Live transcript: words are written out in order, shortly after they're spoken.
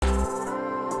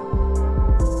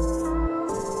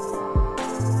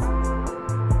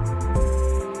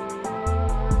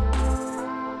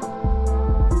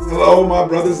Hello, my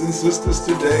brothers and sisters.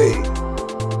 Today, we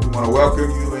want to welcome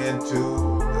you into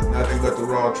the Nothing But the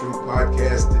Raw Truth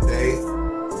podcast today.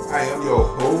 I am your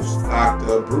host,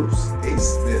 Dr. Bruce A.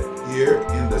 Smith, here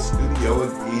in the studio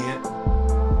again.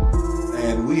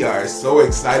 And we are so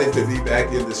excited to be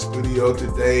back in the studio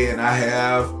today. And I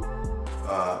have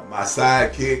my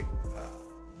sidekick,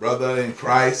 brother in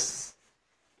Christ,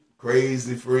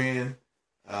 crazy friend,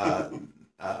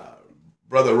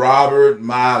 Brother Robert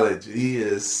Mileage. He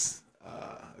is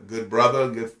a good brother,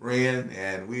 good friend,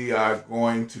 and we are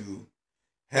going to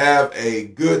have a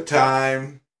good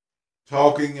time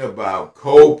talking about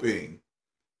coping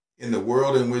in the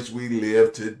world in which we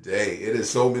live today. It is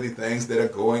so many things that are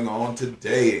going on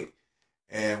today,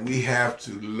 and we have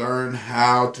to learn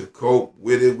how to cope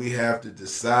with it. We have to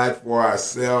decide for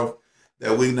ourselves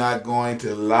that we're not going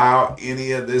to allow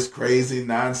any of this crazy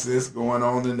nonsense going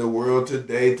on in the world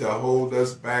today to hold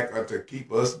us back or to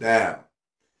keep us down.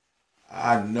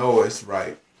 I know it's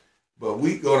right. But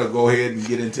we're going to go ahead and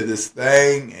get into this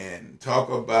thing and talk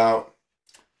about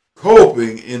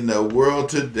coping in the world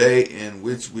today in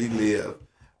which we live.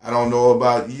 I don't know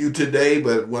about you today,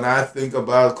 but when I think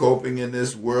about coping in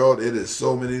this world, it is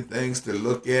so many things to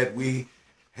look at. We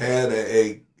had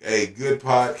a good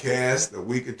podcast a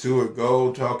week or two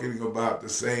ago talking about the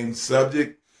same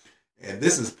subject, and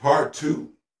this is part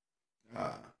two.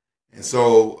 And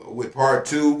so with part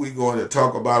two, we're going to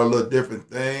talk about a little different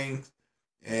things,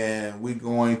 and we're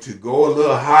going to go a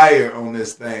little higher on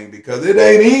this thing because it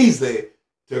ain't easy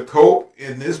to cope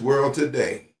in this world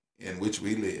today in which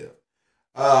we live.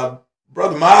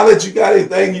 Brother Mileage, you got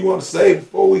anything you want to say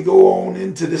before we go on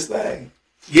into this thing?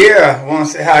 Yeah, I want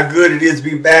to say how good it is to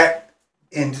be back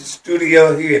in the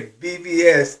studio here at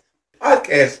BBS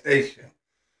Podcast Station.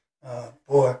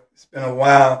 Boy, it's been a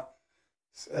while.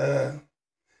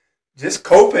 Just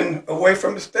coping away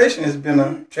from the station has been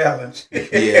a challenge.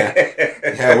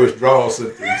 Yeah, withdrawal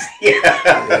symptoms.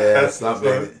 Yeah,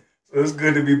 something. So it's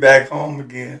good to be back home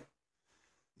again.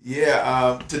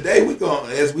 Yeah, today we're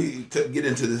going, as we get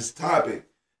into this topic,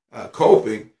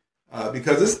 coping,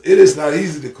 because it is not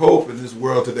easy to cope in this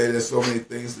world today. There's so many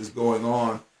things that's going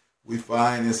on. We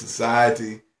find in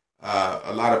society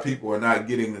a lot of people are not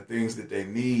getting the things that they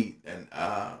need, and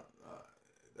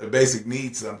the basic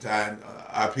needs sometimes.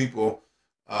 Our people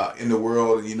in the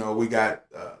world, we got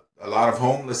a lot of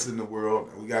homeless in the world,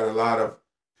 and we got a lot of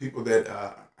people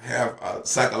that have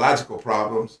psychological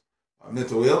problems,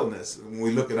 mental illness. And when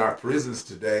we look at our prisons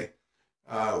today,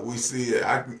 we see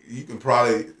you can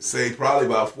probably say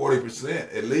about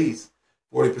 40%, at least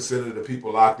 40% of the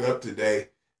people locked up today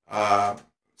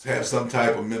have some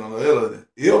type of mental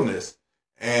illness,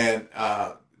 and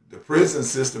the prison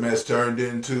system has turned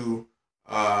into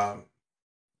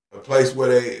a place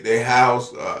where they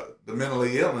house the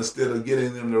mentally ill instead of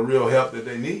getting them the real help that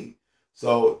they need.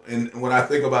 So, and when I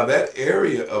think about that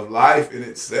area of life in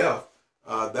itself,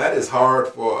 that is hard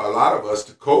for a lot of us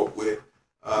to cope with.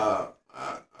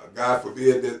 God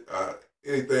forbid that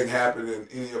anything happen and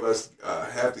any of us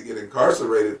have to get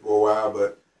incarcerated for a while,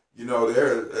 but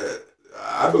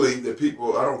I believe that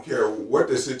people, I don't care what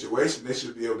their situation, they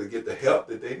should be able to get the help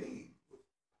that they need.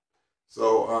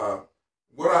 So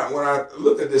when I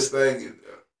look at this thing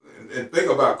and think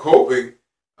about coping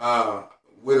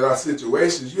with our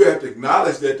situations, you have to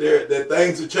acknowledge that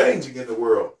things are changing in the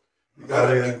world. You got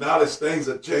to acknowledge things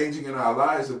are changing in our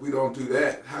lives. If we don't do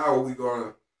that, how are we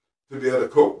going to be able to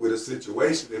cope with a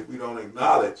situation if we don't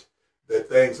acknowledge that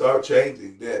things are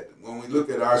changing? That when we look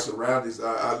at our surroundings,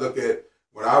 I look at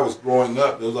when I was growing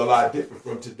up, it was a lot different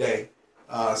from today.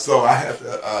 So I have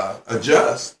to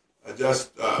adjust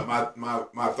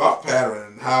my thought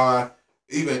pattern and how I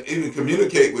even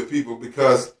communicate with people,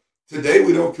 because today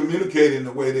we don't communicate in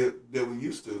the way that we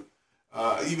used to.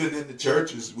 Even in the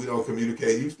churches, we don't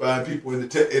communicate. You find people in the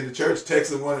church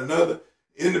texting one another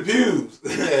in the pews.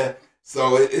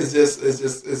 So it's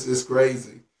just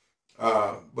crazy.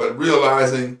 But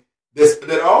realizing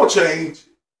that all change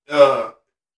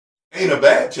ain't a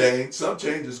bad change. Some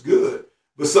change is good,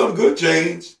 but some good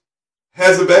change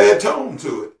has a bad tone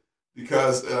to it,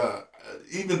 because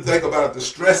even think about the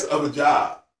stress of a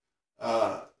job.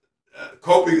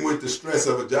 Coping with the stress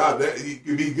of a job, that it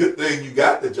could be a good thing you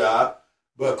got the job,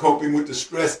 but coping with the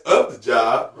stress of the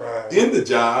job, right, in the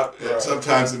job, right,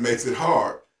 sometimes it makes it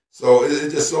hard. So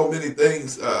it's just so many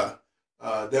things that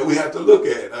we have to look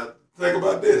at. Think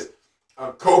about this.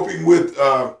 Coping with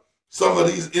some of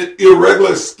these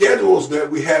irregular schedules that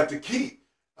we have to keep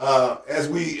as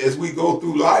we go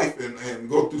through life and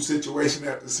go through situation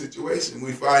after situation.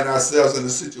 We find ourselves in a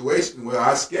situation where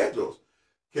our schedules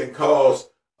can cause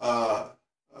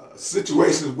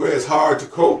situations where it's hard to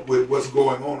cope with what's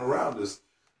going on around us.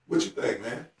 What you think,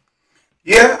 man?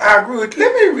 Yeah, I agree. Let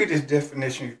me read this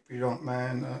definition, if you don't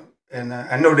mind.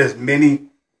 I know there's many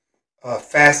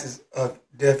facets of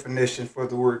definition for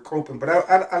the word coping, but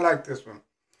I like this one.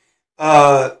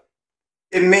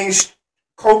 It means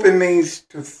coping means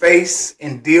to face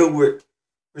and deal with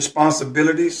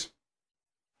responsibilities,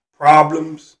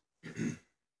 problems,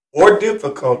 or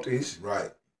difficulties.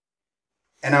 Right.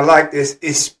 And I like this,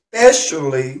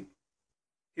 especially,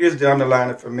 here's the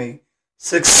underliner for me,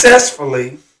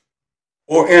 successfully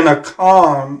or in a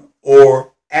calm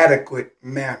or adequate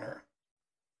manner.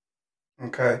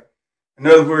 Okay? In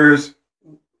other words,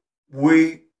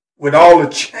 with all the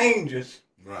changes,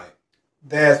 right,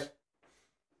 there's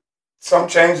some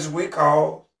changes we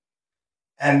cause,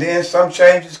 and then some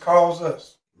changes cause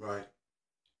us. Right.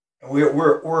 And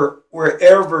we're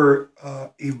ever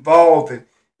evolving.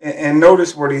 And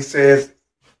notice what he says,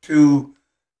 to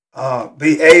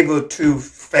be able to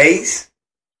face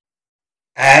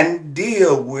and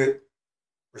deal with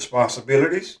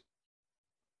responsibilities,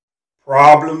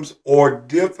 problems, or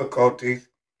difficulties,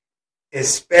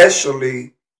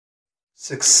 especially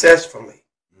successfully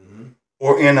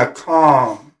or in a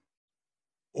calm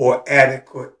or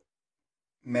adequate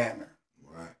manner.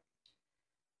 Right.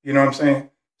 You know what I'm saying?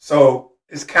 So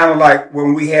it's kind of like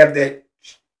when we have that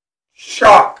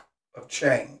shock of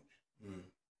change,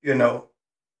 you know,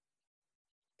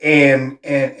 and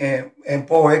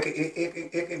boy,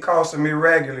 it can cause some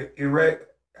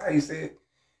irregularities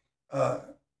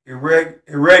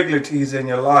in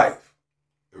your life.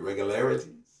 Irregularities?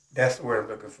 That's the word I'm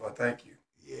looking for. Thank you.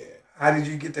 Yeah. How did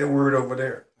you get that word over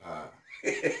there?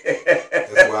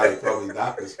 That's why they call me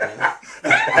doctors, man.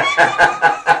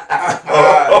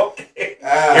 Okay.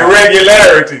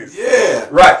 Irregularities. Yeah.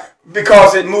 Right.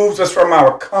 Because it moves us from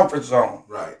our comfort zone.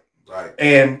 Right. Right.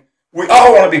 And we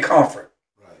all want to be comfort.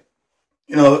 Right.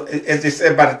 You know, as they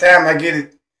said, by the time I get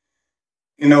it,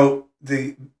 you know,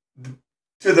 to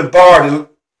the bar,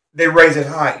 they raise it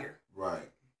higher. Right.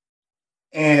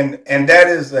 And that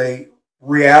is a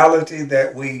reality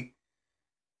that we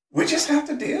just have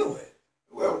to deal with.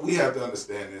 Well, we have to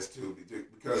understand this too,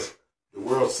 because the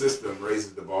world system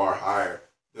raises the bar higher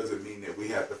doesn't mean that we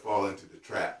have to fall into the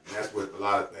trap. And that's what a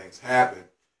lot of things happen.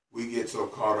 We get so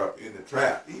caught up in the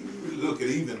trap. Even look at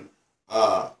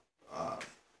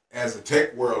as the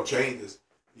tech world changes,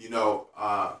 you know,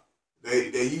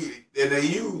 they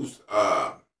use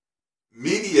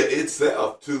media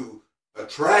itself to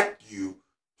attract you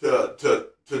to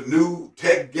new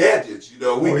tech gadgets. You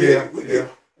know, we get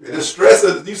the stress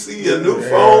of, you see a new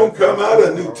phone come out,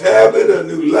 a new tablet, a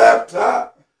new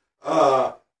laptop,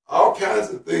 all kinds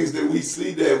of things that we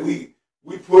see that we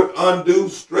put undue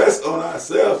stress on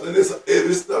ourselves, and it's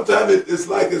sometimes it's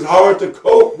like it's hard to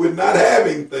cope with not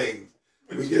having things.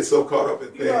 We get so caught up in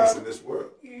things in this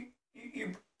world.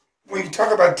 When you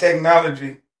talk about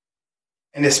technology,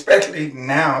 and especially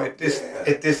now at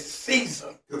this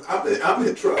season, because I'm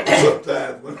in trouble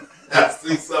sometimes when I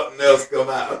see something else come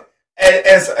out.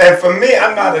 And for me,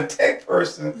 I'm not a tech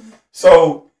person,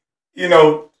 so you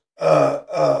know,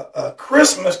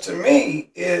 Christmas to me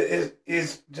is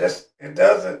just,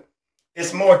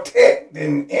 it's more tech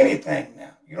than anything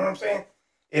now. You know what I'm saying?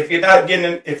 If you're not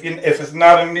getting, if it's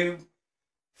not a new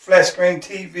flat screen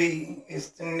TV, it's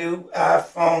the new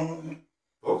iPhone.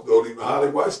 Folks don't even hardly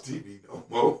watch TV no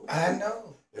more. I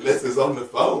know. Unless it's on the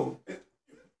phone.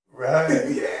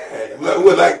 Right. Yeah.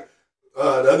 Well, like the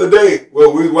other day, we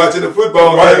were watching the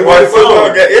football game. Last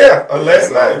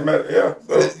night. Yeah.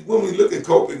 But when we look at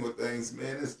coping with things,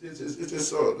 man, it's just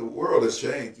so the world has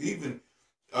changed. Even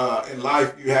in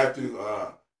life, you have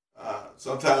to.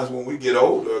 Sometimes when we get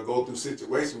older, or go through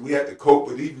situations, we have to cope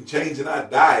with even changing our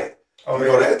diet.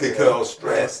 That could cause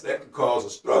stress. That could cause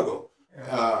a struggle.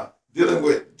 Yeah. Dealing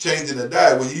with changing the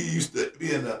diet when you used to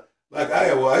be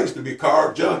I used to be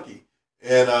carb junkie,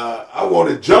 and I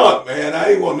wanted junk, man.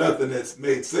 I ain't want nothing that's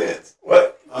made sense.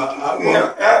 What?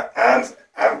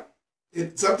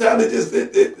 Sometimes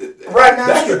right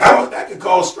now that can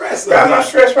cause stress. I'm not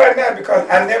stressed right now because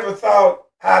I never thought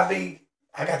I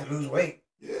got to lose weight.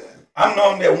 Yeah. I'm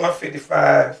normally at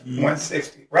 155,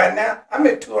 160. Right now, I'm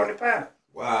at 200 pounds.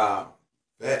 Wow.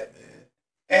 Fat, man.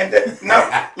 And a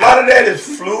lot of that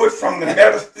is fluid from the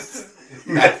medicine.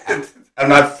 I'm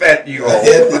not fat, you all. I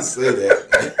had to say that,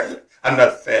 man. I'm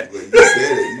not fat. But you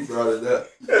said it. You brought it up.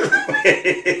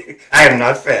 I am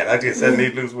not fat. I just said I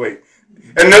need to lose weight.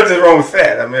 And nothing's wrong with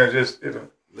fat. I mean, just,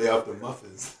 lay off the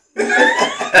muffins.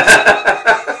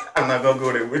 I'm not going to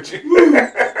go there with you. You're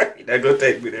not going to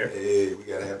take me there. Hey, we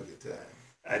got to have a good time.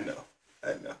 I know.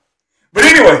 But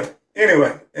anyway,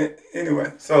 Anyway,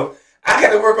 so I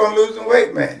got to work on losing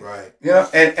weight, man. Right. You know,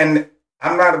 and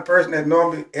I'm not a person that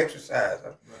normally exercises.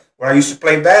 Right. When I used to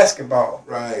play basketball,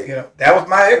 Right. you know, that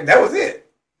was it.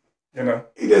 You know.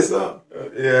 He did something.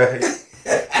 Yeah.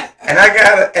 and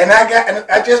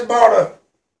I just bought a,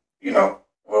 you know,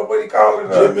 what do you call it?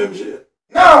 Gym membership.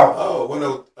 No. Oh,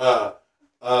 well,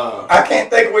 I can't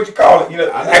think of what you call it. You know,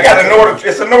 I I got an order.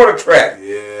 It's an order track.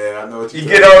 Yeah, I know what you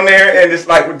get on there, and it's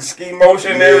like with the ski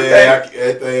motion and everything.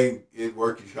 That thing, it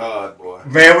works hard, boy.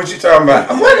 Man, what you talking about?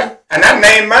 And I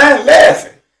named mine Lassie.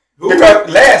 Who? Because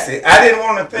Lassie, I didn't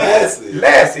want to think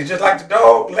Lassie, just like the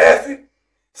dog Lassie.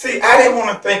 See, I didn't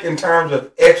want to think in terms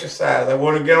of exercise. I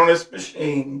want to get on this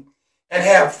machine and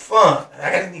have fun.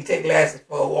 I got to take Lassie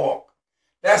for a walk.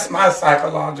 That's my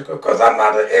psychological, because I'm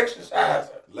not an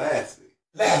exerciser.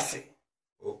 Lassie.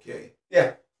 Okay.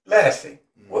 Yeah, Lassie.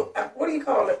 What do you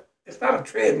call it? It's not a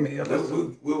treadmill.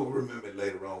 We'll remember it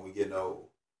later on. We getting old.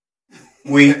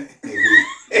 We.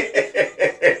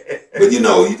 But you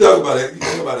talk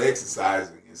about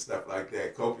exercising and stuff like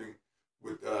that, coping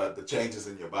with the changes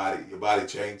in your body. Your body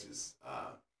changes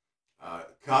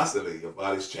constantly. Your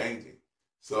body's changing.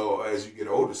 So as you get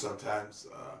older, sometimes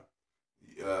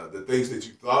the things that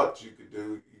you thought you could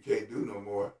do, you can't do no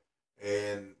more.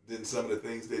 And then some of the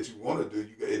things that you want to do,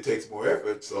 it takes more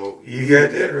effort. So you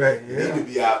got that right. Yeah. You need to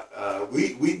be out.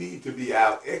 We need to be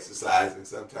out exercising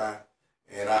sometime.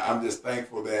 And I'm just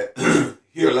thankful that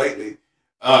here lately,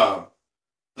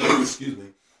 excuse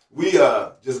me, we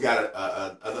just got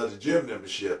another gym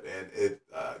membership, and it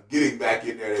getting back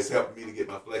in there has helped me to get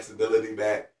my flexibility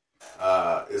back.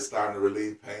 It's starting to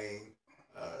relieve pain.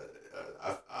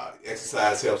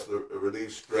 Exercise helps to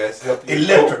relieve stress.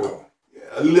 Elliptical.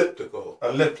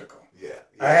 Elliptical. Yeah.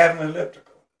 I have an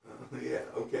elliptical. Yeah.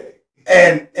 Okay.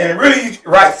 And really,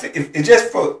 right? It's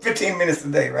just for 15 minutes a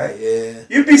day, right? Yeah.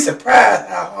 You'd be surprised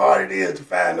how hard it is to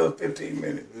find those 15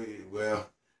 minutes. Well.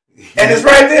 And it's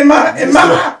right there in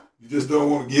my. You just don't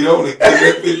want to get on it. Get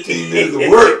that 15 minutes of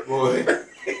work, boy.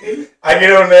 I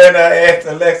get on there and I ask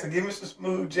Alexa, give me some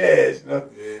smooth jazz, you know.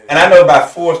 Yeah. And I know about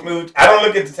 4 smooth. I don't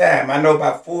look at the time. I know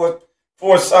about four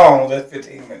songs. That's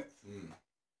 15 minutes.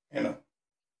 You know.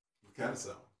 What kind of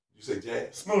song? You say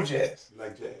jazz? Smooth jazz. You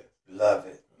like jazz? Love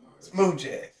it. Smooth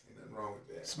jazz. Ain't nothing wrong with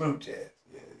that. Smooth jazz.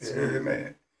 Yeah, yeah,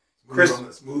 man.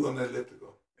 Smooth on that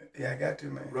elliptical. Yeah, I got to,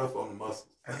 man. Rough on the muscles.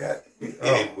 I got.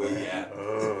 Anyway, yeah.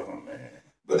 Oh man.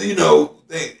 But we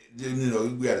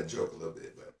got to joke a little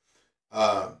bit, but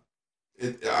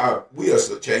we are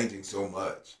so changing so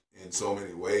much in so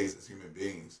many ways as human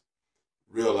beings,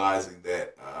 realizing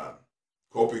that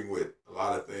coping with a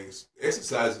lot of things,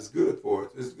 exercise is good for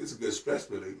us. It's a good stress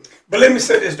reliever. But let me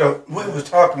say this though: we was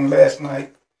talking last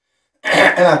night,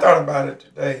 and I thought about it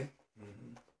today.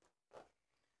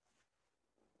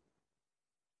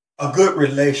 A good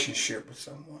relationship with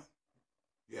someone.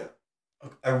 Yeah.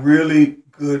 A really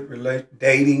good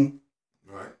dating.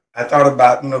 Right. I thought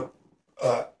about, now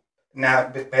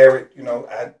I've been married,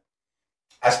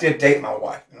 I still date my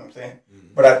wife, you know what I'm saying?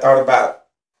 Mm-hmm. But I thought about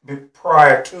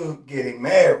prior to getting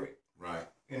married. Right.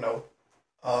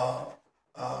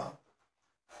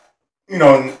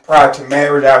 Prior to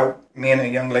marriage, me and a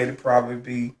young lady probably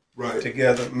be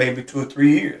together maybe 2 or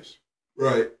 3 years.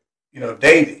 Right.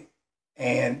 Dating.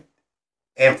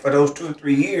 And for those 2 or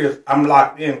 3 years, I'm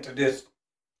locked into this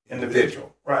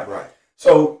individual. Right.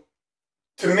 So,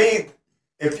 to me,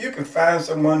 if you can find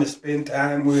someone to spend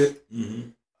time with,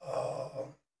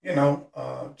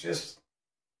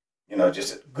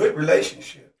 just a good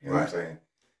relationship. You know what I'm saying?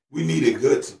 We need a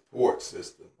good support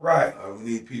system. Right. We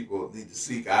need to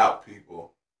seek out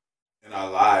people in our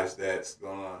lives that's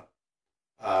gonna.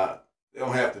 They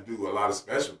don't have to do a lot of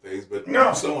special things, but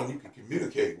someone you can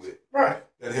communicate with. Right.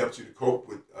 That helps you to cope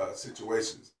with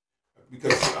situations.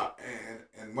 Because,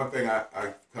 and one thing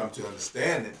I come to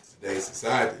understand in today's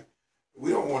society,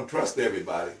 we don't want to trust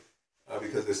everybody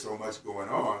because there's so much going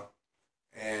on.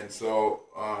 And so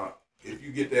if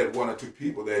you get that 1 or 2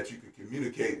 people that you can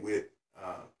communicate with,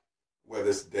 whether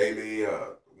it's daily,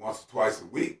 once or twice a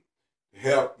week, to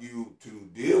help you to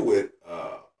deal with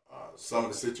some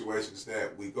of the situations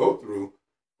that we go through,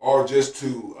 or just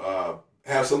to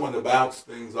have someone to bounce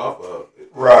things off of.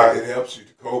 It helps you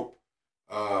to cope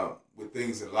with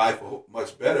things in life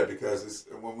much better, because it's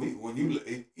when you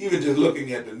even just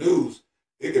looking at the news,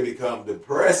 it can become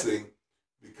depressing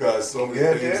because so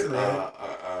many things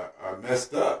are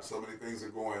messed up. So many things are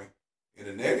going in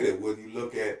a negative. When you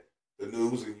look at the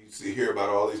news and you hear about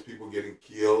all these people getting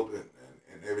killed and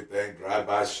everything,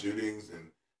 drive-by shootings,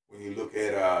 and when you look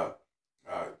at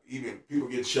even people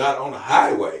get shot on the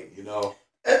highway,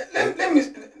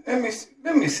 Let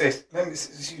let me say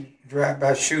you drive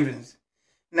by shootings.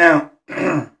 Now,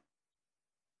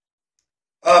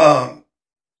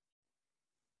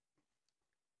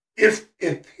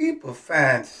 if people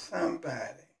find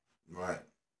somebody Right.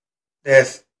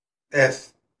 that's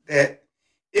that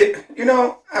it, you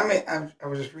know, I mean, I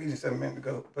was just reading something a minute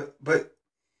ago, but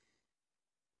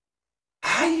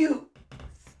how you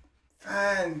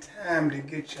find time to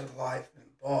get your life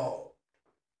involved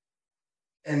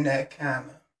in that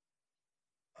kind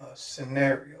of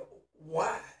scenario?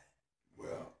 Why?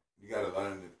 Well, you got to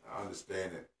learn to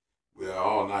understand that we are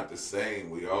all not the same.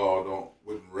 We all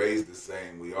wouldn't raise the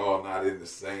same. We all not in the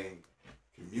same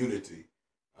community.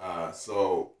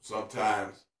 So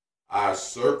sometimes our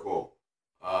circle,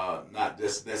 not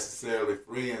just necessarily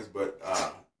friends, but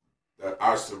that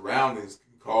our surroundings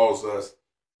can cause us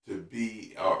to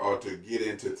be or to get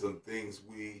into some things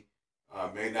we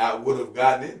may not would have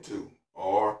gotten into,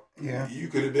 or you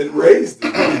could have been raised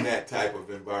in that type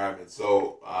of environment.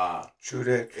 So True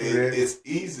that. it's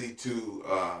easy to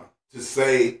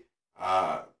say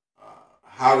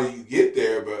how do you get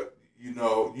there, but you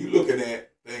looking at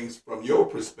things from your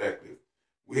perspective.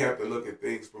 We have to look at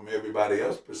things from everybody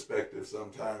else's perspective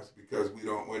sometimes, because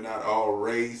we're not all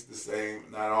raised the same,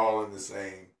 not all in the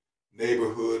same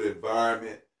neighborhood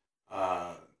environment,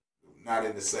 not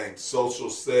in the same social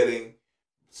setting.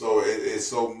 So it's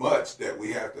so much that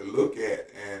we have to look at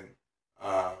and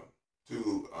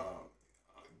to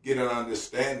get an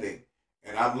understanding.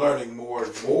 And I'm learning more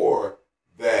and more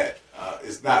that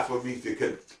it's not for me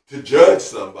to judge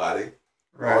somebody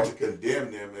or to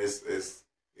condemn them. It's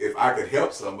if I could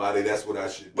help somebody, that's what I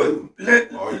should do,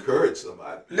 or encourage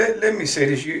somebody. Let me say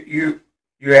this: you're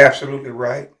absolutely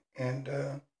right, and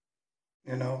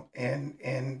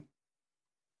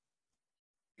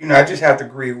I just have to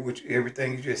agree with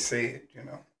everything you just said.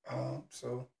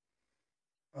 So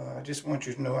I just want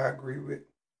you to know I agree with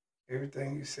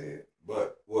everything you said.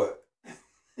 But what?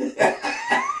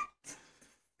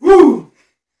 Woo!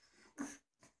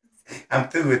 I'm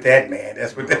through with that, man.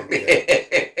 That's what that means.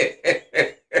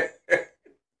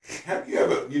 Have you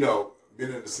ever,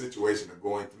 been in a situation of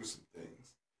going through some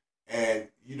things and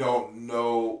you don't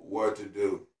know what to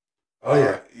do? Oh,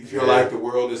 yeah. You feel like the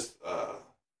world is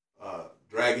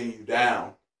dragging you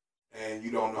down, and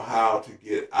you don't know how to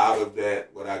get out of that,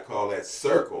 what I call that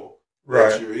circle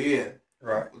that you're in.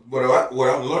 Right. What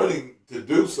I'm learning to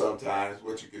do sometimes,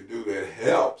 what you can do that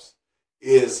helps,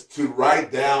 is to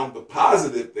write down the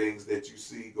positive things that you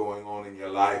see going on in your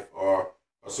life or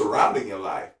surrounding your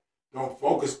life. Don't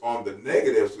focus on the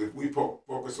negatives. If we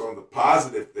focus on the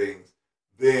positive things,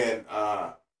 then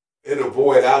it'll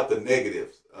void out the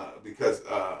negatives, because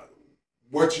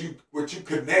what you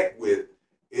connect with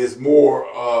is more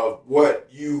of what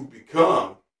you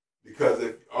become. Because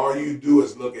if all you do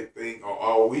is look at things, or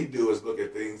all we do is look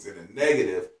at things in a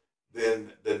negative,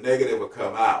 then the negative will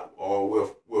come out, or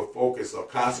we'll focus or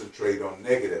concentrate on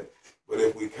negative. But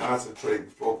if we concentrate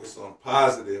and focus on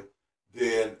positive,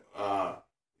 then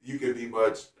you can be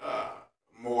much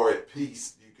more at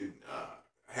peace. You can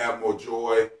have more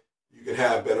joy. You can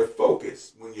have better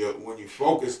focus when you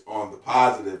focus on the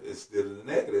positive instead of the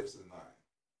negatives in life.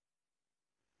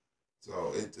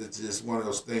 So it's just one of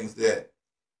those things that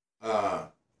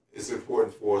it's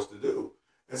important for us to do.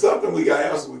 And something we got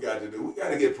to do. We got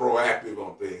to get proactive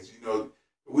on things.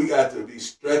 We got to be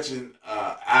stretching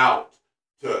out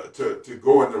to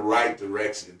go in the right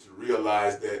direction, to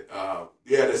realize that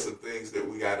there's some things that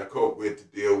we got to cope with, to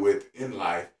deal with in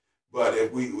life. But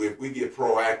if we get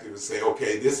proactive and say,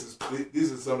 okay, these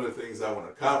are some of the things I want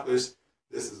to accomplish.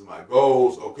 This is my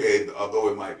goals. Okay, although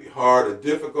it might be hard or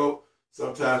difficult,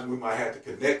 sometimes we might have to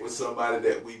connect with somebody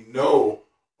that we know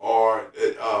are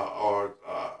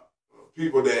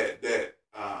people that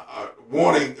are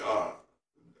wanting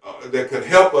that could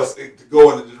help us to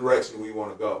go in the direction we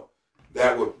want to go.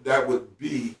 That would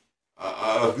be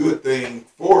a good thing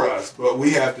for us. But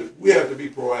we have to be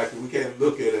proactive. We can't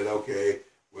look at it. Okay,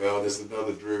 well, this is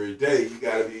another dreary day. You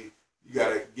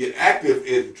gotta get active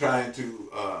in trying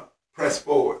to press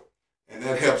forward, and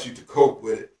that helps you to cope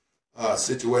with it.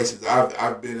 Situations.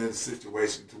 I've been in a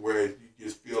situation to where you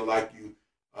just feel like you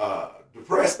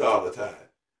depressed all the time.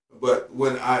 But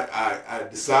when I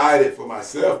decided for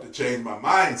myself to change my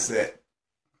mindset,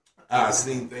 I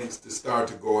seen things to start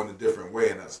to go in a different way,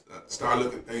 and I started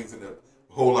looking at things in a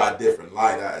whole lot different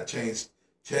light. I changed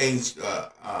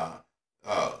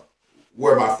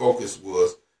where my focus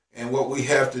was, and what we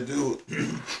have to do.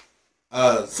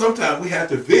 Sometimes we have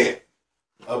to vent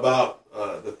about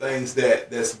the things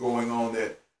that's going on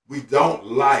that we don't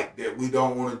like, that we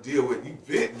don't want to deal with. You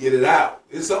vent and get it out.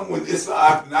 And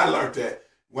I learned that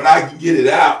when I can get it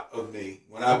out of me,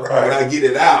 when I get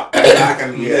it out, then I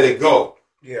can let it go.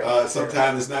 Yeah.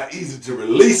 Sometimes it's not easy to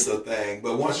release a thing,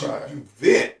 but once you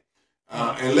vent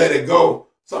and let it go,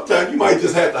 sometimes you might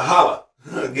just have to holler.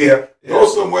 Go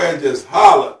somewhere and just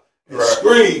holler and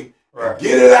scream and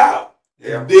get it out.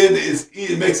 And then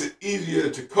it makes it easier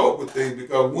to cope with things,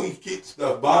 because when we keep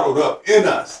stuff bottled up in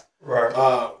us,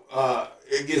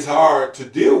 it gets hard to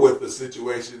deal with the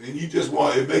situation, and you just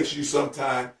it makes you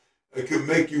sometimes, it could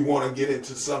make you want to get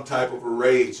into some type of a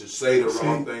rage and say the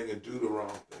wrong thing and do the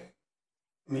wrong thing.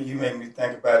 I mean, you made me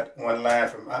think about one line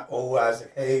from my old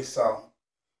Isaac Hayes song.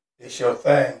 It's your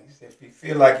thing. If you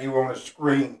feel like you want to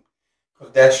scream,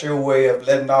 because that's your way of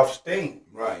letting off steam.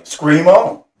 Right. Scream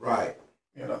on. Right.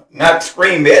 You know, not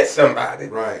scream at somebody.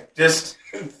 Right. Just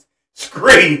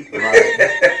scream.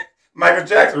 Right. Michael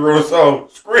Jackson wrote a song,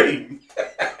 Scream.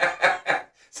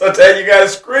 Sometimes you gotta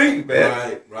scream,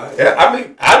 man. Right. Yeah, I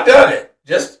mean, I've done it.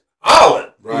 Just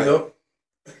holler. Right. You know?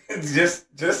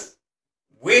 just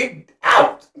wigged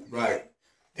out. Right.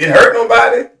 Didn't hurt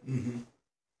nobody. Mm-hmm.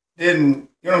 Didn't,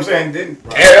 you know what I'm saying? Didn't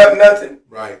tear up nothing.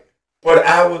 Right. But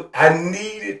I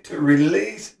needed to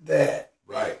release that.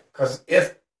 Right. Because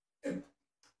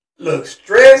look,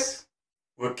 stress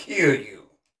will kill you.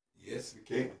 Yes, it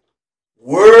can.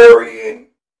 Worrying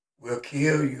will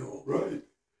kill you. Right.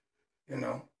 You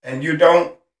know, and you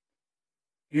don't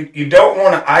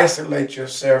want to isolate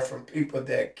yourself from people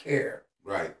that care.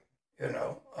 Right. You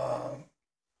know,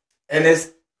 and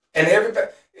everybody,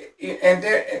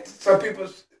 and some people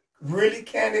really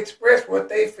can't express what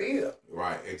they feel.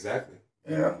 Right. Exactly.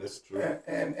 You know, that's true.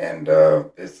 And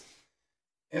it's,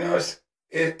 you know,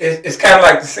 it's kind of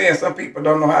like the saying, some people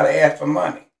don't know how to ask for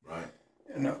money. Right.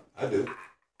 You know, I do.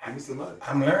 Give me some money.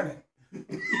 I'm learning.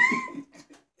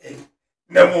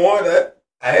 Number one,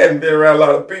 I hadn't been around a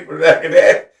lot of people that could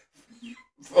ask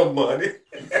for money.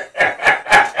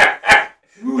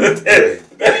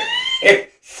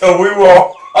 So we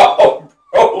were all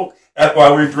broke. That's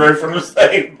why we drank from the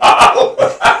same bottle.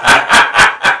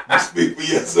 You speak for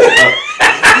yourself.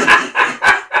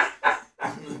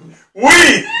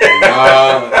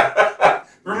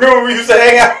 Remember we used to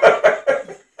hang out?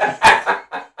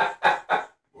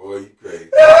 Boy, you crazy.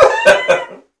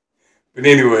 But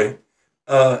anyway,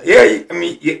 I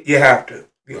mean, you have to.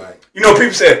 Right. You know,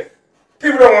 people say,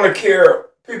 people don't want to care.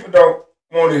 People don't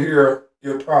want to hear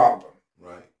your problem.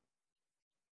 Right.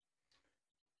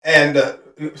 And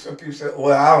some people say,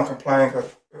 well, I don't complain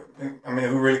because, I mean,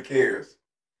 who really cares?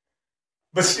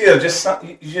 But still,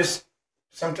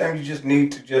 sometimes you just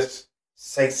need to just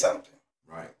say something.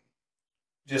 Right.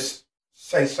 Just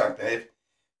say something.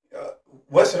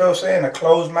 What's the old saying? A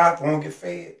closed mouth won't get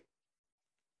fed.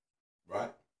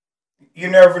 Right. You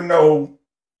never know.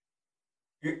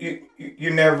 You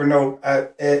never know.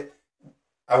 I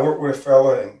worked with a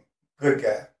fella, and good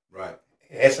guy. Right.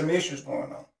 He had some issues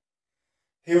going on.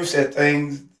 He would say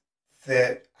things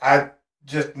that I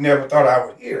just never thought I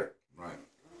would hear. Right.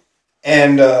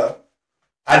 And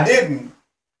I didn't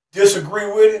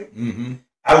disagree with him. Mm-hmm.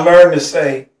 I learned to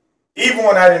say, even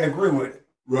when I didn't agree with it,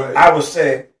 right, I would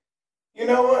say, you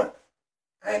know what?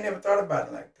 I ain't never thought about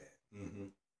it like that. Mm-hmm.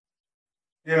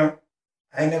 You know,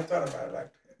 I ain't never thought about it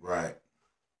like that. Right.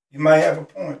 You might have a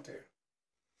point there.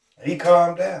 And he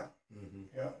calmed down. Mm-hmm.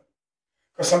 You know,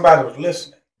 because somebody was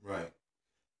listening. Right.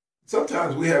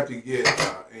 Sometimes we have to get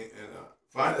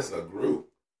find us a group.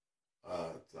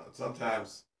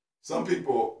 Sometimes some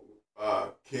people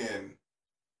can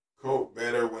cope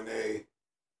better when they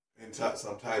in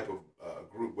some type of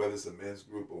group, whether it's a men's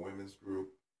group or women's group,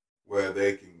 where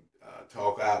they can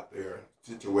talk out their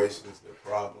situations, their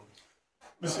problems.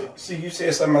 See, you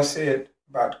said something I said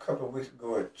about a couple of weeks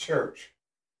ago at church,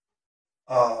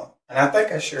 and I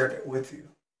think I shared it with you.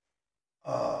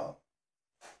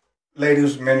 Lady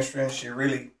was ministering. She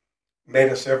really made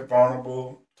herself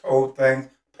vulnerable, told things.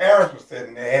 Parents were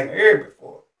sitting there, hadn't heard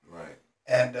before. Right.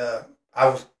 And I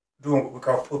was doing what we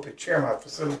call pulpit chairman, I was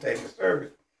facilitating the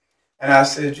service. And I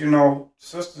said, you know,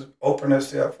 sisters open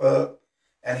herself up.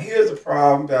 And here's the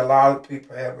problem that a lot of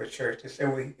people have with church. They say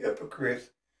we're hypocrites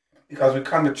because we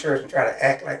come to church and try to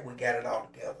act like we got it all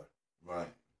together. Right.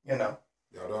 You know.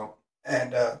 Y'all don't.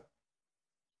 And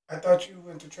I thought you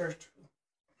went to church too.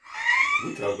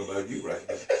 We talking about you right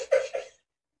now.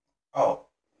 Oh.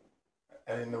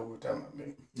 I didn't know we were talking about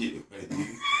me. You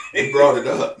brought it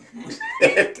up.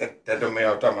 that don't mean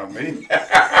I'm talking about me.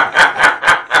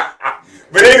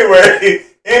 But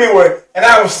anyway, and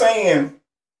I was saying,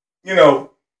 you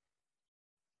know,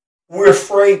 we're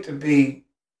afraid to be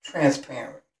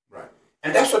transparent. Right.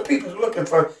 And that's what people are looking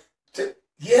for.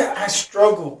 I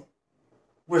struggle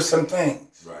with some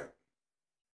things. Right.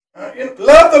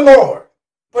 Love the Lord,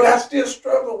 but I still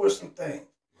struggle with some things.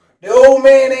 Right. The old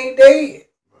man ain't dead.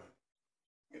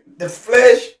 Right. The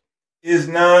flesh is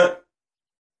not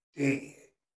dead.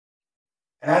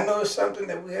 And I know it's something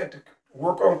that we have to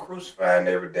work on crucifying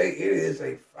every day. It is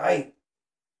a fight,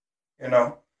 you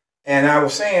know. And I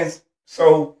was saying,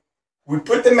 so we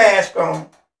put the mask on.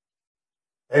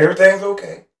 Everything's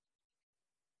okay.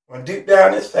 When deep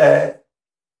down inside,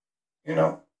 you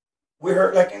know, we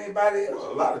hurt like anybody else.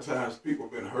 Well, a lot of times people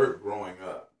have been hurt growing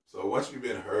up. So once you've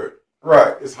been hurt,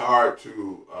 right, it's hard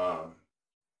to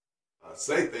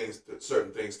say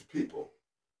certain things to people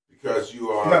because you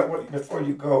are. No, before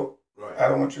you go, right. I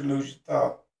don't want you to lose your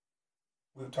thought.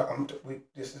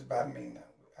 This is about me now.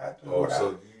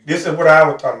 This is what I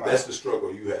was talking about. That's the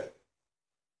struggle you had.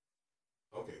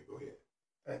 Okay, go ahead.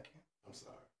 Thank you. I'm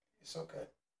sorry. It's okay.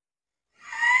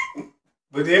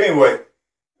 But anyway,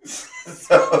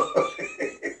 so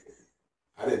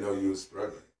I didn't know you were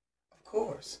struggling. Of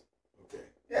course. Okay.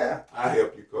 Yeah. I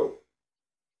help you cope.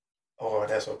 Oh,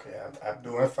 that's okay. I'm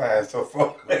doing fine so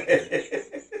far.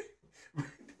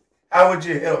 How would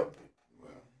you help me?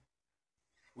 Well,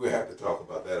 we'll have to talk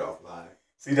about that offline.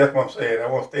 See, that's what I'm saying. I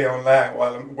want to stay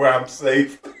online where I'm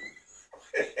safe.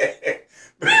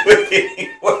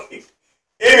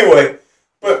 anyway,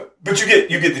 but you get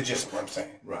the gist of what I'm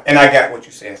saying. Right. And I got what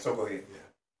you're saying, so go ahead. Yeah.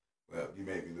 Well, you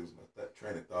made me lose my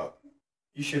train of thought.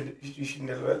 You shouldn't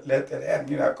let that happen.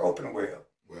 You're not coping well.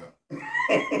 Well,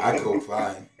 I cope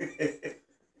fine.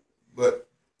 But,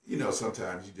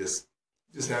 sometimes you just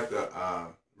have to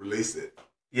release it.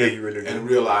 Yeah, you really do. And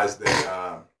realize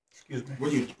that excuse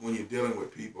me. When you're dealing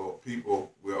with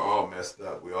people, we're all messed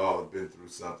up. We all have been through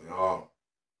something.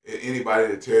 Anybody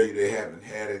that tell you they haven't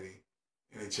had any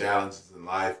challenges in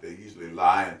life, they're usually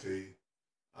lying to you.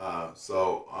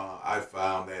 So I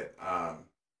found that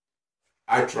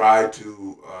I try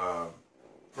to,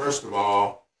 first of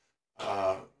all,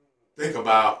 think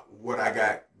about what I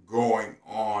got going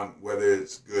on, whether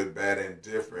it's good, bad, and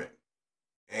different,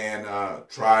 and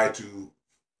try to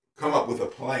come up with a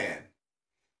plan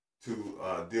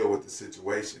to deal with the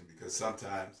situation, because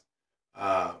sometimes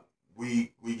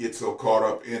we get so caught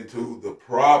up into the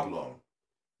problem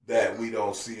that we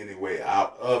don't see any way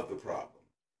out of the problem.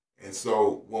 And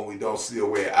so when we don't see a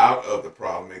way out of the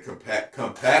problem, it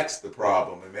compacts the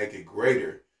problem and make it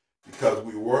greater because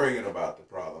we're worrying about the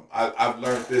problem. I've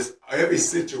learned this. Every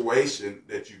situation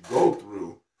that you go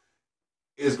through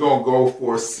is going to go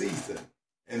for a season,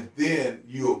 and then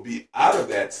you'll be out of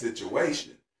that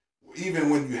situation. Even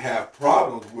when you have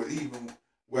problems,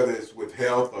 whether it's with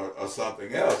health or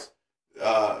something else,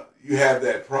 you have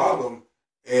that problem,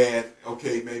 and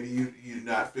okay, maybe you're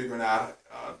not figuring out,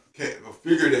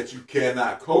 figure that you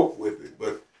cannot cope with it.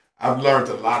 But I've learned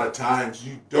a lot of times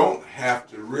you don't have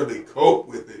to really cope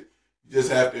with it. You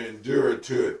just have to endure it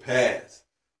till it passes,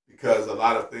 because a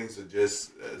lot of things are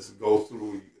just go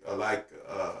through like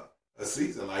a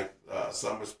season, like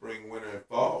summer, spring, winter, and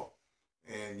fall,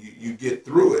 and you get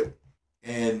through it.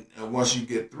 And once you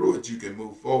get through it, you can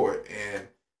move forward. And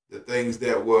the things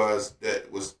that was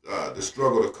the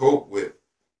struggle to cope with,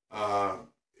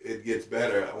 it gets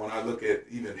better. When I look at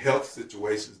even health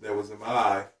situations that was in my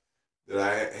life that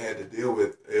I had to deal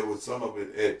with, it was some of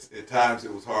it at times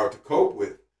it was hard to cope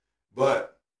with,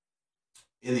 but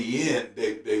in the end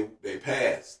they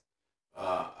passed.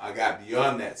 I got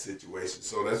beyond that situation.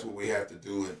 So that's what we have to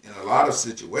do in a lot of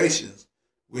situations.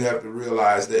 We have to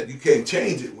realize that you can't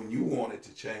change it when you want it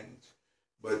to change,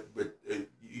 but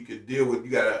you can deal with.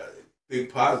 You got to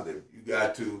think positive. You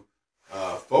got to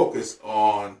focus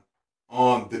on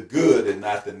the good and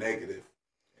not the negative,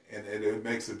 and it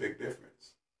makes a big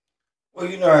difference. Well,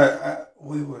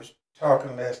 we were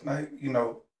talking last night.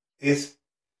 It's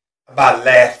about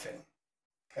laughing.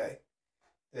 Okay,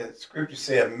 the scripture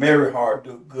said, "Merry heart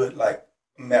do good like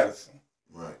medicine."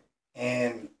 Right,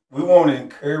 and we want to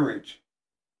encourage.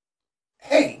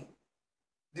 Hey,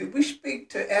 did we speak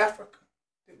to Africa?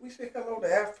 Did we say hello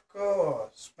to Africa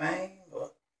or Spain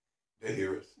or? They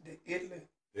hear us. Italy.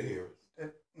 They hear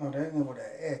us. No, that ain't what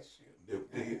I asked you.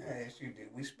 I asked you, did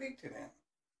we speak to them?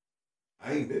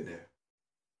 I ain't been there.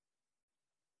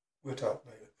 We'll talk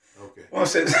later. Okay. Well,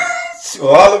 so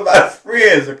all of my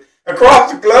friends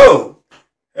across the globe.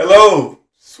 Hello,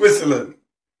 Switzerland.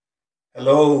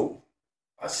 Hello,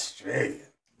 Australia.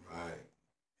 Right.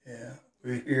 Yeah,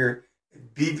 we're here.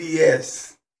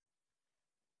 BBS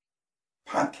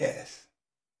podcast.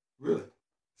 Really?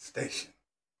 Station.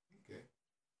 Okay.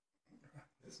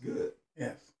 That's good.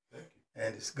 Yes. Thank you.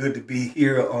 And it's good to be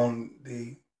here on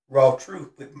the Raw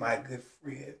Truth with my good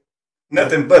friend.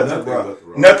 Nothing but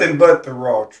the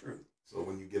raw truth. So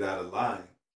when you get out of line,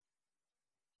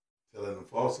 telling them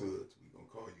falsehoods, we're gonna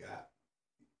call you out.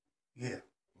 Yeah.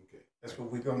 Okay. That's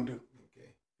what we're gonna do. Okay.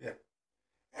 Yeah.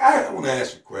 I want to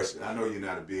ask you a question. I know you're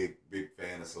not a big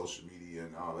fan of social media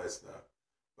and all that stuff,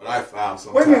 but I found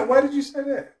some. Wait a minute. Why did you say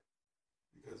that?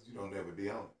 Because you don't never be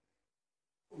on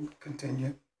it.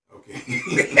 Continue. Okay.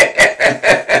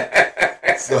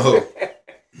 So,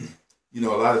 a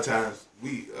lot of times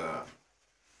we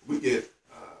get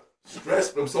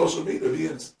stressed from social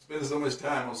media, spending so much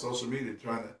time on social media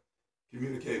trying to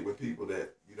communicate with people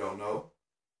that you don't know.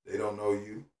 They don't know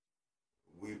you.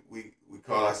 We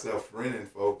call ourselves friending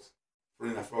folks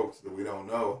that we don't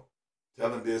know,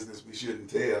 telling business we shouldn't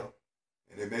tell,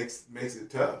 and it makes it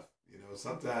tough.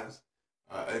 Sometimes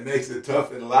it makes it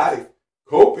tough in life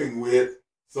coping with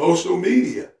social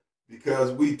media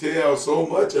because we tell so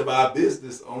much of our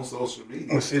business on social media.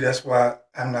 Well, see, that's why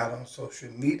I'm not on social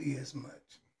media as much.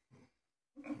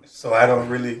 So I don't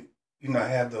really,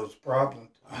 have those problems.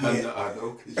 I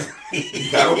know, because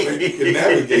I don't think you can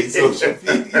navigate social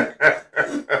media.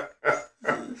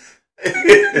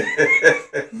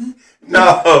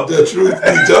 No. The truth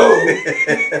be told.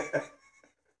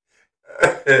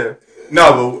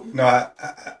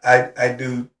 I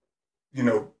do,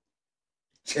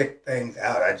 check things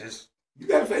out. You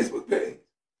got a Facebook page?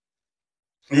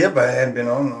 Yeah, but I hadn't been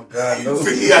on no God knows.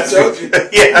 See, I told you.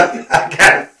 Yeah, I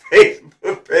got a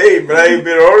Facebook page, but I ain't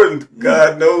been on it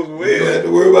God knows when. You don't have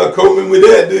to worry about coping with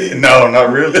that, do you? No,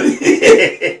 not really.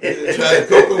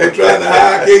 Coping with trying to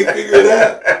hide, I can't figure it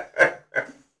out.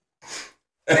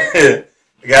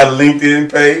 I got a LinkedIn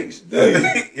page.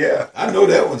 Yeah. I know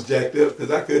that one's jacked up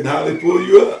because I couldn't hardly pull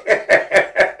you up.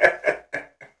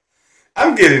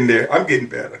 I'm getting there. I'm getting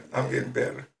better.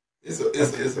 It's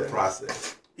a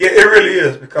process. Yeah, it really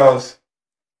is because,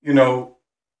 the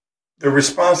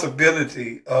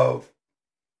responsibility of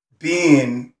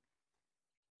being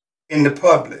in the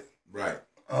public. Right.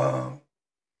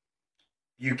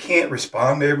 You can't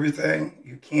respond to everything.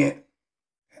 You can't,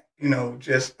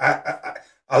 just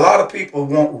a lot of people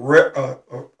want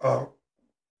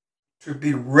to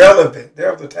be relevant.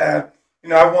 There was a time,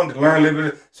 I wanted to learn a little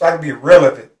bit so I could be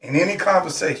relevant in any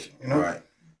conversation, Right.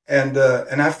 And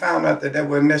I found out that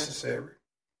wasn't necessary.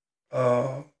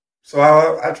 So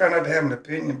I try not to have an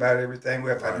opinion about everything.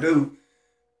 Well, if I do,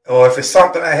 or if it's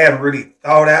something I haven't really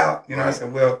thought out, right. I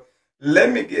said, well,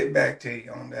 let me get back to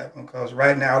you on that one because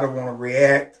right now I don't want to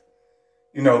react.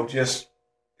 Just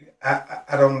I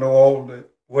don't know all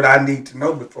what I need to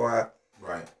know before I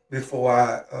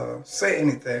say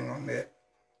anything on that.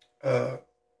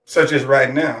 Such as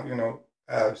right now,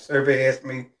 a survey asked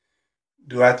me,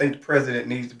 do I think the president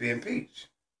needs to be impeached?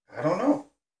 I don't know.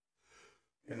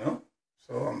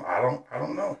 So I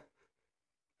don't know.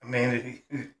 I mean,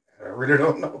 I really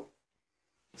don't know.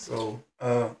 So,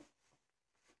 I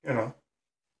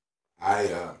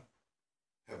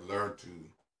have learned to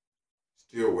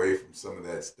steer away from some of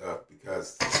that stuff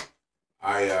because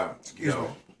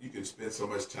you can spend so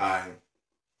much time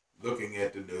looking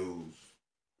at the news,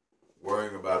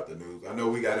 worrying about the news. I know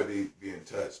we got to be in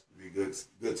touch, be good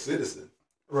citizens.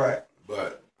 Right.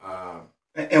 But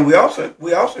and we also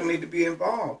need to be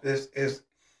involved as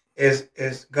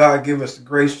God give us the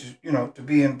grace, to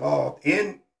be involved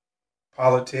in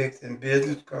politics and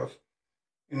business because,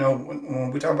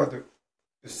 when we talk about the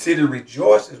city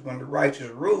rejoices when the righteous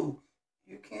rule,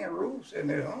 you can't rule sitting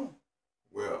at home.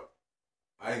 Well,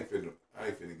 I ain't finna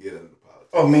get into politics.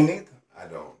 Oh, me neither. I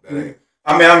don't. That ain't.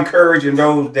 I mean, I'm encouraging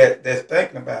those that's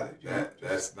thinking about it.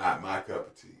 That's not my cup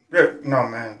of tea. No,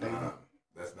 man.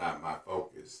 That's not my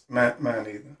focus. Mine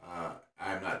either.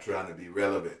 I'm not trying to be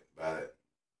relevant by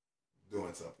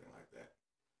doing something like that.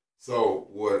 So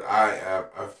what I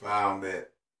found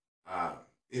that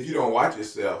if you don't watch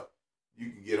yourself, you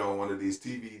can get on one of these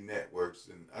TV networks,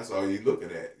 and that's all you're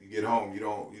looking at. You get home, you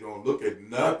don't look at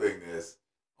nothing that's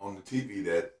on the TV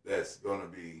that's going to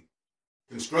be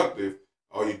constructive.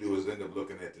 All you do is end up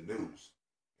looking at the news,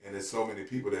 and there's so many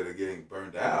people that are getting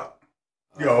burned out.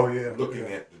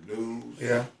 Looking at the news.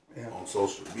 On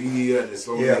social media, and there's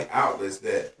so many outlets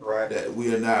that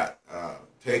we are not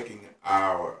taking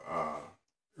our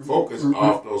focus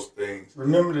off those things.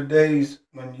 Remember the days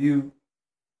when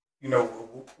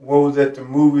what was at the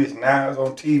movies, now it's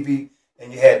on TV,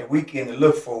 and you had the weekend to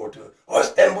look forward to it. Oh,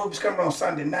 that movie's coming on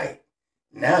Sunday night.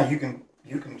 Now you can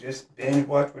just binge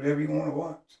watch whatever you want to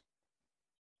watch.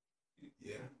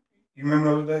 Yeah. You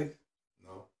remember those days?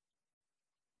 No.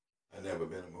 I've never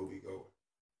been a movie goer.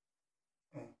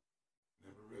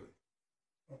 Never really.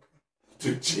 Okay.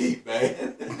 Too cheap,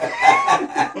 man.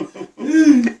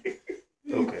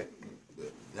 Okay.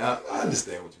 Now, I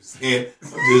understand what you're saying.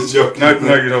 I'm just joking. No,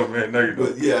 you don't, man. No, you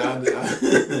But don't. yeah,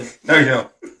 No, you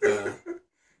don't.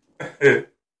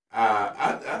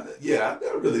 Yeah,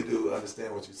 I really do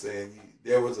understand what you're saying.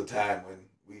 There was a time when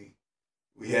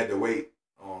we had to wait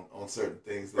on certain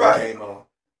things that Right. came on.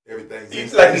 Everything's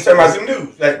It's like you talking about the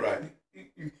news. Like, right.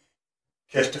 You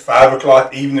catch the 5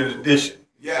 o'clock evening edition.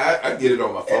 Yeah, I get it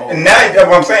on my phone. And now that's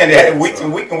what I'm saying. They had to wait till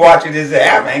we can watch it as an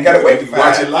app. I ain't got to wait You to can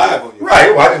watch it live on your right.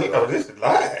 phone. Watch it. Oh, this is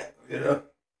live. You know,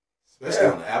 especially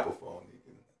on the Apple phone, you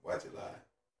can watch it live.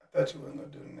 I thought you weren't gonna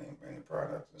do the name brand the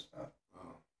products and stuff. I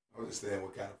was just saying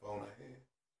what kind of phone I had.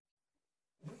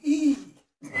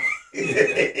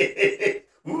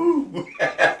 Ooh,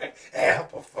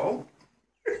 Apple phone.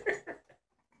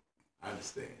 I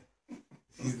understand.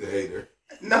 He's the hater.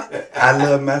 No, I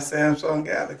love my Samsung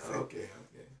Galaxy. Okay.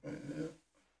 I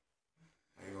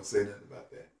ain't gonna say nothing about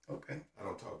that. Okay. I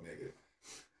don't talk negative.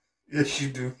 Yes, you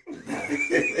do.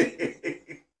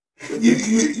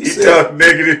 you talk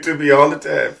negative to me all the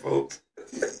time, folks.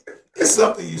 It's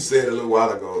something you said a little while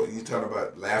ago. You talking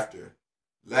about laughter.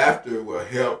 Laughter will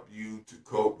help you to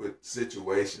cope with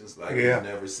situations like you've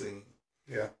never seen.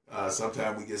 Yeah.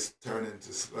 Sometimes we get turned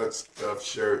into stuffed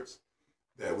shirts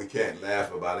that we can't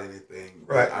laugh about anything.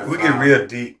 Right. We get real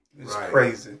deep. It's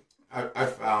crazy. I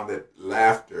found that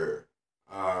laughter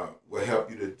will help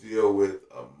you to deal with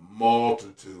a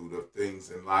multitude of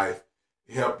things in life.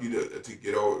 Help you to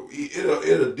get over.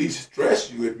 It'll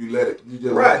de-stress you if you let it. You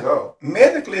just let it go.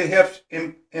 Medically, it helps.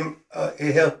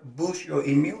 It helps boost your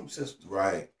immune system.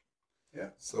 Right. Yeah.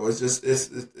 So it's just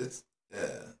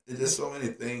so many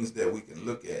things that we can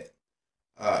look at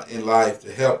in life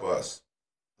to help us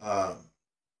to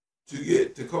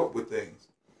cope with things.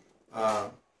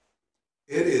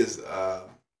 It is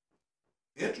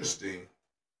interesting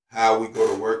how we go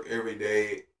to work every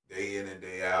day. Day in and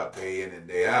day out, day in and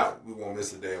day out. We won't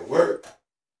miss a day of work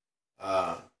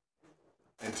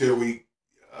until we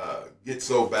get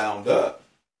so bound up.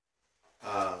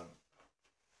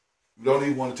 We don't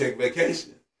even want to take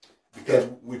vacation because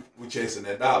we're chasing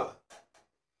that dollar.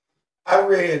 I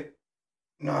didn't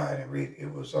read.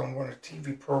 It was on one of the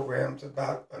TV programs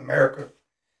about America.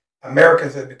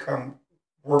 Americans have become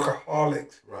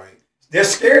workaholics. Right. They're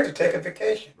scared to take a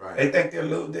vacation. Right. They think they'll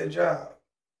lose their job.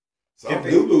 Some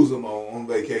do lose them on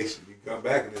vacation. You come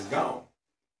back and it's gone.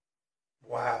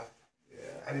 Wow.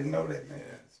 Yeah. I didn't know that, man.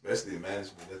 Yeah. Especially in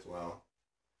management. That's why I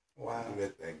don't do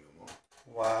that thing no more.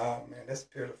 Wow, man. That's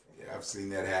beautiful. Yeah, I've seen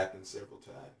that happen several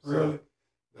times. Really? So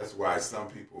that's why some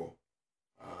people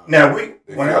they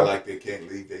feel like they can't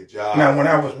leave their job. Now, when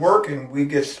I was working, we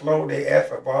get slow. They ask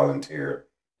for volunteer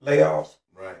layoffs.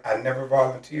 Right. I never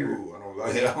volunteered. Ooh, I don't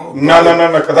No,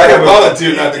 because I didn't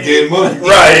volunteer not to get money.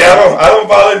 Right, I don't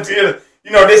volunteer.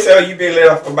 You know, they say you be laid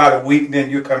off for about a week, and then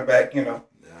you come back. You know,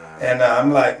 and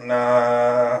I'm like,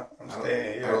 nah, I'm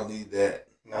staying here. I don't need that.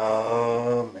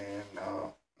 No, man,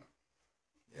 no.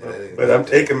 Yeah, but I'm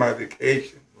taking my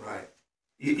vacation. Right.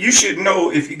 You should know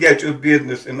if you get your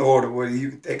business in order whether you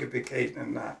can take a vacation or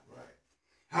not. Right.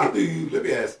 How do you? Let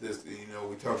me ask this. You know,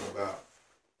 we're talking about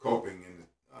coping in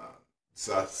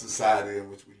the society in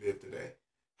which we live today.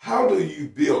 How do you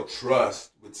build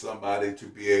trust with somebody to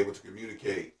be able to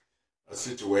communicate a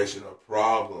situation or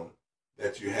problem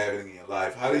that you're having in your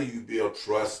life? How do you build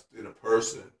trust in a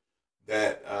person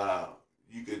that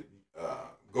you could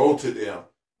go to them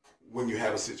when you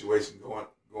have a situation going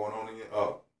on in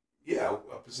your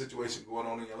a situation going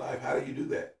on in your life? How do you do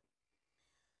that?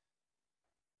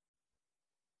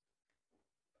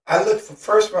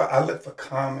 First of all, I look for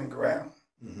common ground.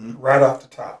 Right off the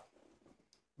top,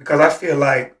 because I feel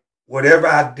like whatever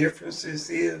our differences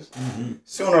is,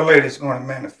 sooner or later it's going to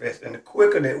manifest, and the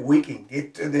quicker that we can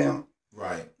get to them,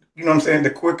 right? You know what I'm saying? The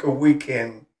quicker we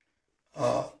can.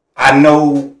 I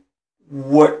know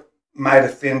what might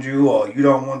offend you, or you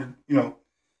don't want to, you know,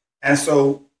 and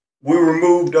so we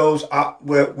remove those.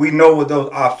 We know what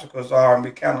those obstacles are, and we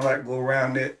kind of like go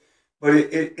around it. But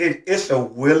it's a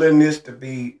willingness to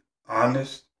be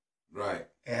honest, right?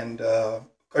 And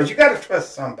because you got to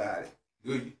trust somebody.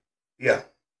 Do you? Yeah,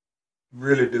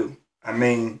 really do. I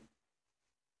mean,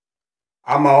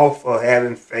 I'm all for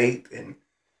having faith,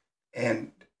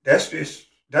 and that's just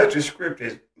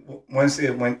scripted.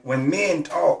 When men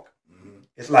talk,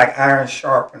 it's like iron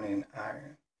sharpening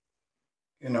iron.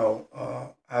 You know,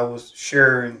 I was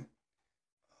sharing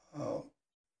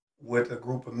with a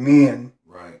group of men,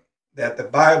 right, that the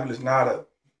Bible is not a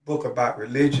book about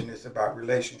religion; it's about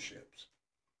relationships.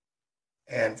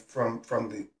 And from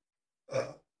the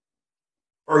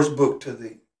first book to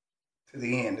the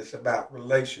end, it's about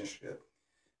relationship.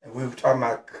 And we were talking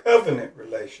about covenant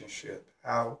relationship,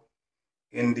 how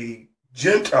in the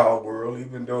Gentile world,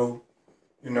 even though,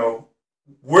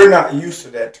 we're not used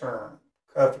to that term,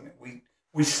 covenant.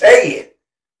 We say it,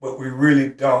 but we really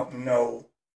don't know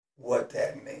what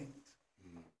that means.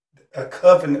 A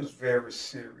covenant is very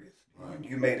serious. When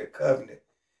you made a covenant,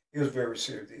 it was very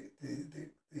serious.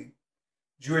 The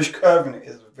Jewish covenant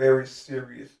is a very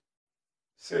serious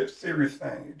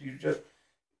thing. You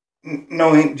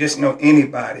just know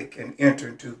anybody can enter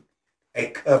into a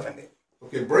covenant.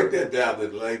 Okay, break that down to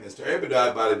the layman's terms.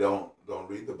 Everybody don't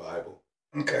read the Bible.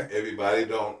 Okay. Everybody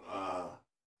don't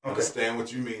understand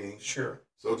what you're meaning. Sure.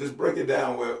 So just break it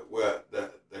down where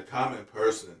the common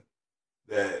person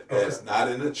that's not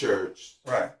in the church.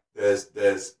 Right. That's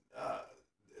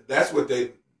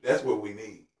what we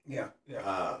need. Yeah.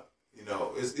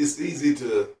 It's easy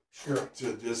to sure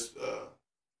to just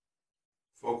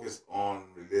focus on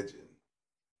religion,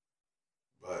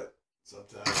 but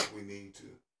sometimes we need to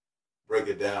break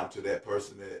it down to that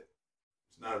person that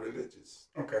is not religious.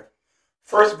 Okay.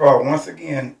 First of all, once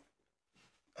again,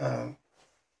 the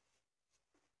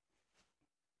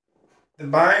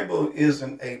Bible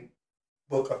isn't a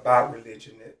book about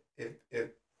religion. If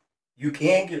you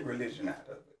can get religion out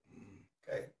of it,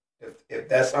 okay, if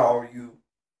that's all you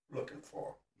looking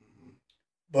for.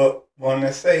 But when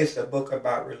I say it's a book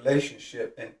about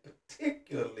relationship and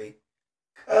particularly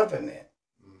covenant,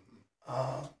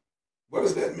 what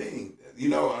does that mean?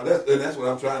 That's what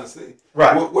I'm trying to say.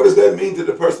 Right. What does that mean to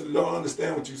the person that don't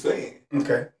understand what you're saying?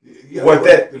 Okay.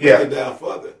 Break it down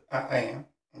further. I am.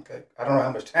 Okay. I don't know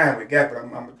how much time we got, but I'm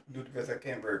going to do the best I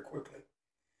can very quickly.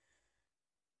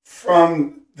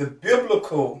 From the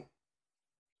biblical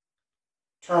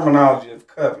terminology of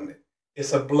covenant,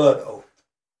 it's a blood oath.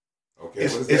 Okay,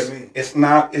 what does that mean? It's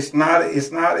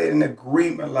not an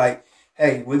agreement like,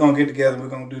 hey, we're gonna get together, we're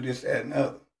gonna do this, that, and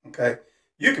other. Okay,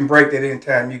 you can break that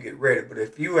anytime you get ready. But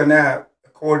if you and I,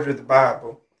 according to the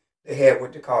Bible, they had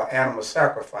what they call animal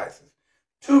sacrifices.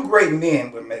 2 great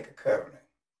men would make a covenant.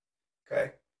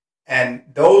 Okay, and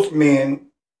those men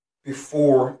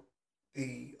before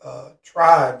the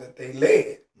tribe that they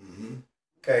led,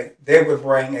 okay, they would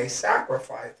bring a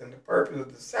sacrifice, and the purpose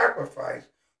of the sacrifice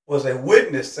was a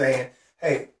witness saying,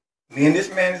 hey, me and this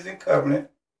man is in covenant.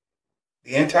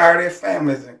 The entirety of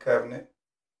family is in covenant.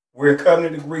 We're in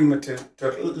covenant agreement to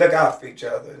look out for each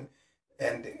other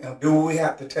and do what we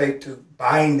have to take to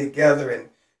bind together and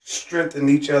strengthen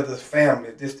each other's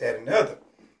family, this, that, and the other.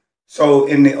 So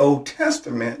in the Old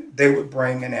Testament, they would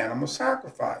bring an animal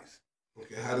sacrifice.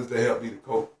 Okay, how does that help me to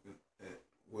cope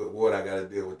with what I got to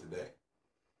deal with today?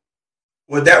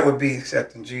 Well, that would be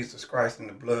accepting Jesus Christ and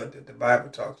the blood that the Bible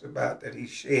talks about that he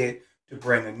shed to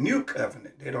bring a new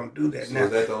covenant. They don't do that so now.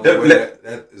 Is that the only way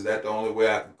is that the only way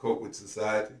I can cope with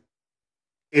society?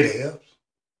 It helps.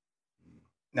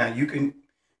 Now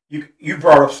you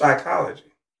brought up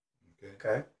psychology.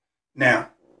 Okay. Now,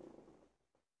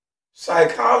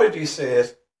 psychology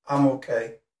says I'm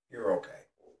okay, you're okay.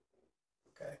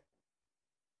 Okay.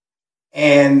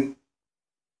 And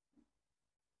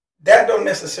that don't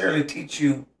necessarily teach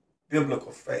you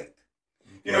biblical faith.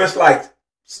 It's like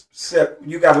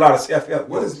you got a lot of self-help.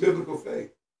 What is biblical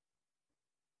faith?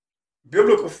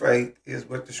 Biblical faith is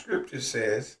what the scripture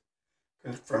says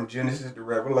from Genesis to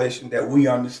Revelation that we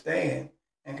understand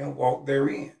and can walk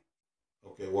therein.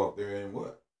 Okay, walk therein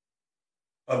what?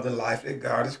 Of the life that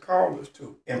God has called us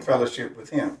to in fellowship with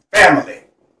him. Family.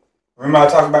 Remember I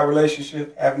talked about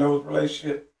relationship, having those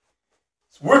relationships?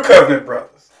 So we're covenant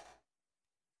brothers.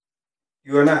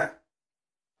 You and I.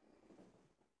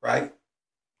 Right?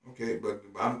 Okay, but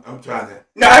I'm trying to.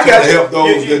 No, I got you. Help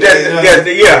those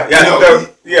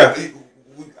yeah.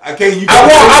 I can't.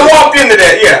 I walked into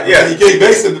that. Yeah. You can't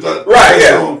base it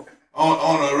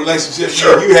on a relationship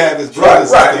you have as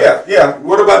brothers. Right. Yeah.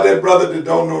 What about that brother that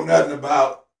don't know nothing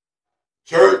about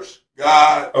church,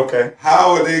 God? Okay.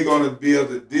 How are they going to be able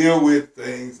to deal with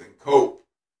things and cope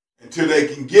until they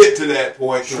can get to that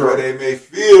point where they may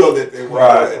feel that they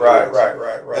want to go that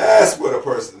direction? Right. That's what a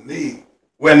person needs.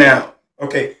 Well, now,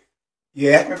 okay,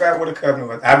 you asked me about what a covenant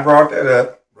was. I brought that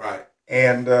up. Right.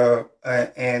 And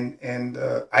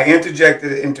I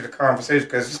interjected it into the conversation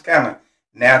because it's kind of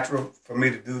natural for me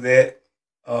to do that,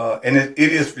 and it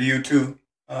is for you too.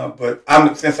 But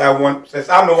since I'm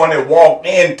the one that walked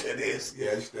into this.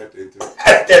 Yeah, you stepped into it.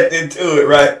 I stepped into it,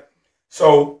 right?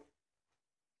 So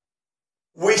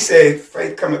we say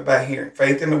faith cometh by hearing,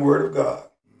 faith in the Word of God.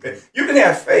 Okay? You can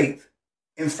have faith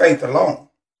in faith alone.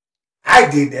 I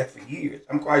did that for years.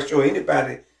 I'm quite sure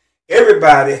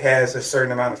everybody has a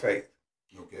certain amount of faith.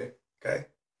 Okay.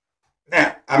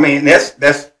 Now, I mean,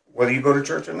 that's whether you go to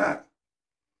church or not.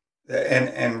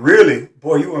 And really,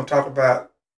 boy, you want to talk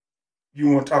about you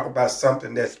want to talk about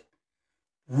something that's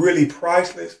really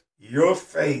priceless, your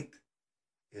faith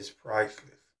is priceless.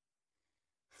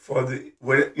 I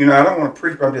don't want to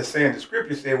preach, but I'm just saying the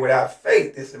scripture said without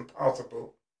faith, it's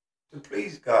impossible to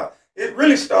please God. It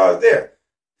really starts there.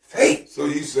 Faith. So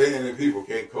you saying that people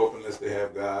can't cope unless they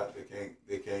have God?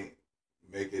 They can't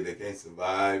make it, they can't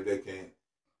survive, they can't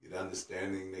get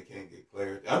understanding, they can't get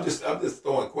clarity. I'm just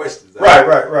throwing questions out.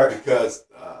 Right. Because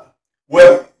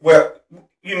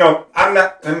I'm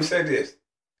not, let me say this.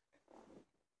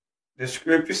 The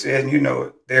scripture says,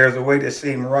 there's a way that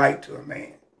seems right to a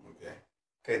man.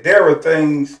 Okay, there were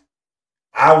things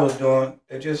I was doing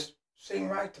that just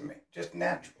seemed right to me, just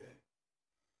natural. Okay.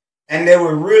 And there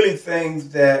were really things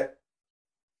that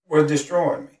were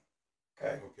destroying me.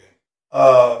 Okay.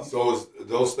 So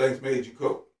those things made you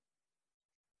cope?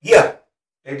 Yeah,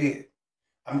 they did.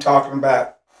 I'm talking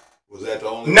about. Was that the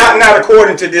only? Not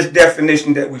according to this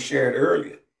definition that we shared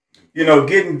earlier.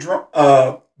 Getting drunk,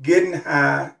 getting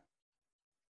high,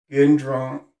 getting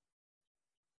drunk,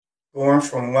 going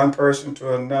from one person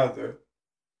to another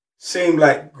seemed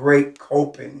like great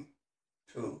coping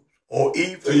tools. Or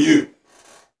even to you.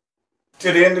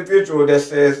 To the individual that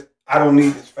says, I don't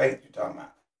need this faith you're talking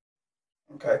about.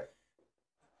 Okay.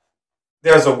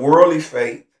 There's a worldly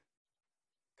faith.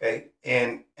 Okay.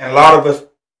 And a lot of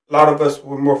us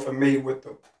were more familiar with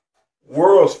the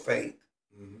world's faith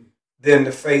than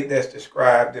the faith that's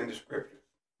described in the scriptures.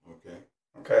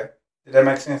 Okay. Did that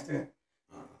make sense then?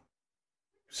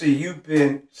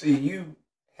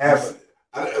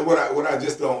 What I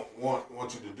just don't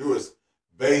want you to do is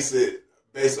base it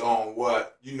based on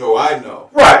what I know.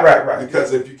 Right.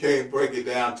 Because if you can't break it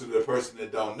down to the person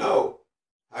that don't know,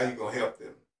 how you gonna help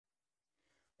them?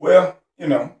 Well, you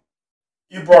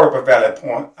brought up a valid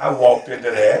point. I walked into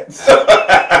that.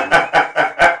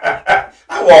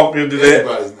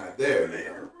 Everybody's not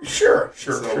there. Sure.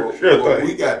 What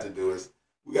we got to do is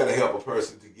we got to help a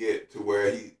person to get to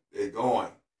where they're going.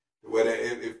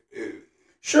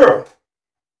 Sure.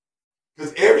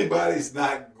 Because everybody's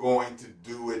not going to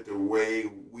do it the way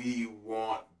we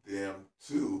want them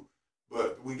to,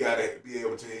 but we got to be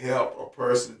able to help a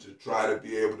person to try to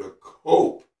be able to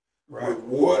cope with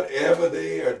whatever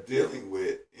they are dealing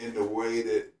with in the way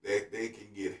that they can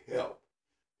get help.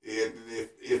 And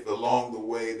if along the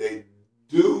way they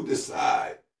do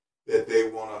decide that they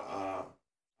want to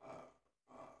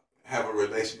have a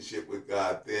relationship with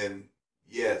God, then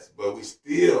yes, but we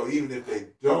still, even if they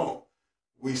don't,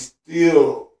 we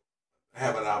still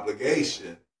have an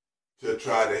obligation to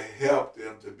try to help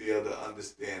them to be able to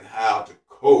understand how to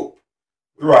cope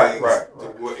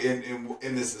with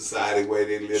in the society where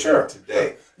they live in today.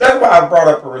 Sure. That's why I brought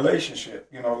up a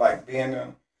relationship, like being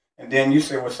in, and then you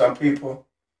said, well, some people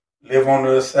live on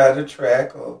the other side of the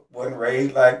track or wasn't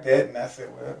raised like that, and I said,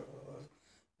 well,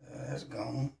 that's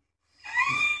gone.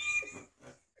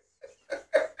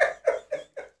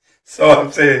 So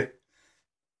I'm saying,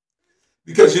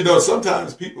 because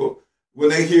sometimes people, when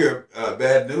they hear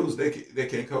bad news, they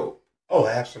can't cope. Oh,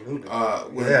 absolutely.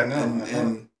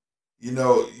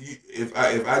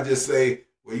 If I just say,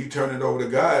 well, you turn it over to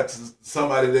God to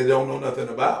somebody they don't know nothing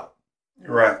about,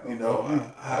 right?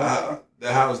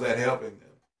 How is that helping them?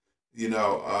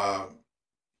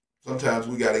 Sometimes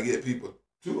we got to get people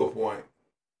to a point,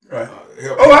 right?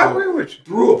 I agree with you.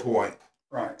 Through a point,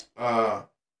 right?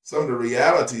 Some of the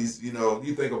realities, you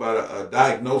think about a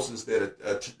diagnosis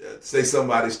that say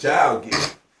somebody's child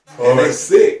gets, and they're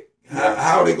sick.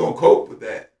 How are they gonna cope with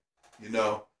that?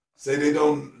 Say they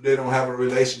don't have a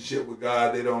relationship with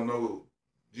God, they don't know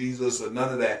Jesus or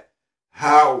none of that.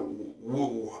 How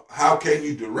can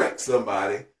you direct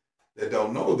somebody that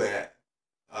don't know that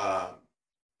how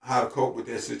to cope with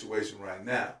their situation right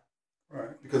now?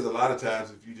 Right. Because a lot of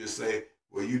times, if you just say,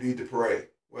 "Well, you need to pray,"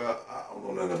 well, I don't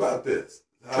know nothing about this.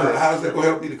 How's that gonna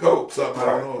help me to cope? Something I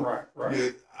don't know. Right. Yeah,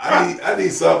 I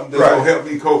need something that's gonna help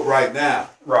me cope right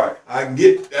now. Right. I can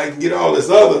get all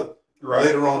this other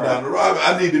later on down the road.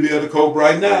 I need to be able to cope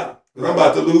right now because I'm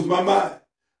about to lose my mind.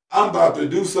 I'm about to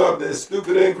do something that's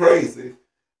stupid and crazy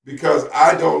because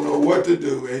I don't know what to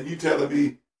do, and you telling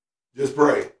me just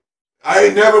pray. I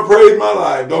ain't never prayed in my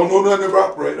life. Don't know nothing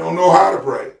about pray. Don't know how to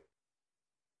pray.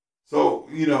 So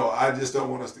I just don't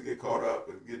want us to get caught up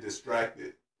and get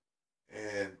distracted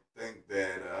and think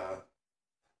that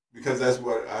because that's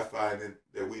what I find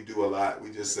that we do a lot.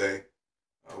 We just say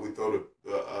we throw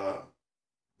the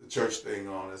church thing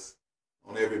on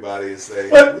everybody and say,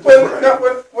 but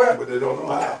they don't know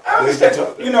how. I understand.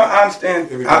 I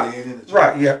understand. Everybody ain't in the church.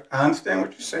 Right? Yeah, I understand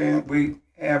what you're saying. We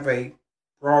have a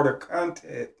broader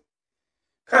context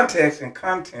and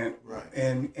content, right,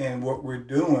 in what we're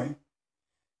doing,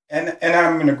 and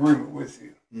I'm in agreement with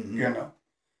you. Mm-hmm. You know,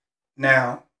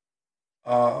 now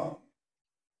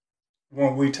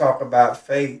when we talk about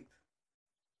faith,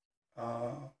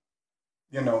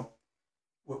 you know,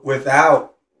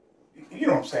 without, you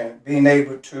know what I'm saying, being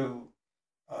able to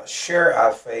share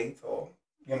our faith, or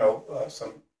you know,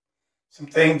 some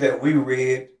things that we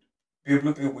read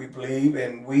biblically, we believe,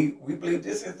 and we believe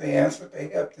this is the answer to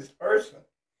help this person.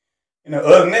 You know,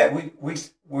 other than that,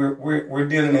 we're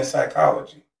dealing in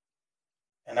psychology,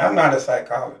 and I'm not a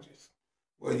psychologist.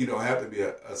 Well, you don't have to be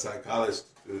a psychologist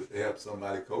to help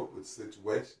somebody cope with the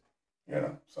situation. You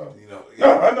know, so You know,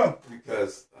 no, I know.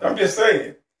 because I'm just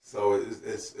saying. so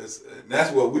it's and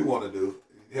that's what we want to do: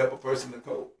 help a person to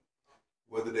cope,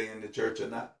 whether they're in the church or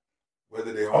not,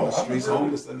 whether they're on the streets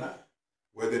homeless or not,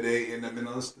 whether they're in a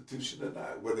mental institution or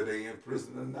not, whether they're in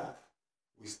prison or not.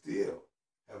 We still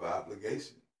have an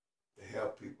obligation to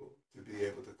help people to be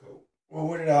able to cope. Well,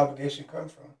 where did the obligation come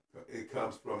from? It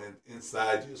comes from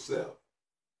inside yourself.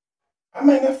 I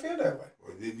may not feel that way.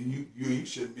 Or then you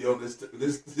shouldn't be on this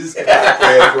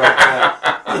podcast right now.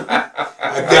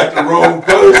 I got the wrong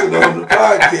person on the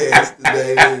podcast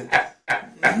today.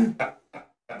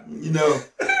 You know,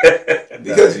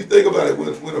 because you think about it,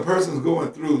 when a person's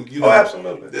going through, you know,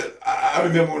 absolutely. I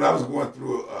remember when I was going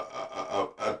through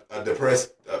a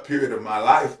depressed period of my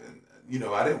life, and you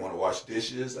know, I didn't want to wash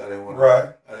dishes. I didn't want to.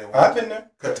 Right. I didn't want I've been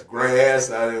there. cut the grass.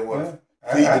 I didn't want to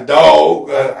feed I the dog.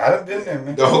 I done been there,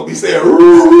 man. Dog be saying,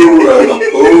 ooh.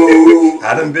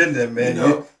 I done been there, man. You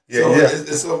know, yeah.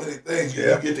 There's so many things. You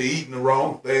get to eating the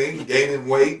wrong thing, gaining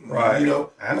weight, right? You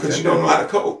know, because you don't know how to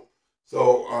cope.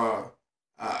 So,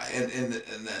 and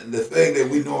the thing that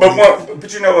we normally,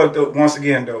 but you know what? Though, once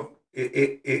again, though,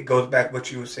 it goes back to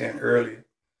what you were saying earlier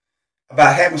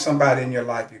about having somebody in your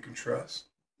life you can trust.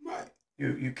 Right.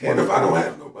 You can't. What if I don't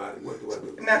have nobody? What do I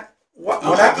do? Now, when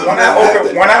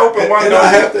I open one door, I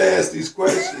have to ask these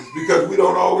questions because we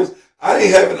don't always.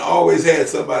 Haven't always had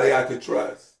somebody I could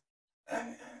trust.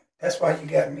 That's why you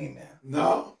got me now.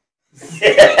 No.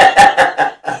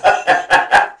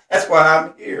 That's why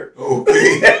I'm here.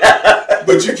 Okay.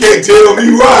 But you can't tell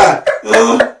me why.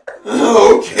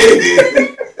 Okay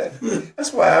then.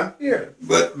 That's why I'm here.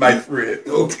 But my friend.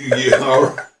 Okay, yeah, all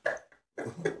right.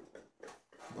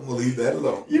 I'm gonna leave that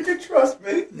alone. You can trust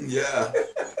me. Yeah.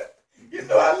 You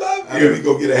know I love you. I'm gonna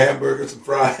go get a hamburger, some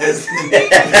fries, and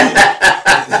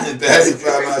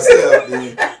pacify myself.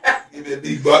 Then give me a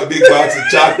big box of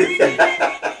chocolate,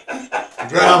 and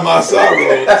drown my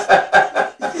sorrows.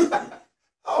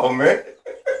 Oh man.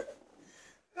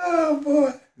 Oh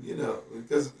boy. You know,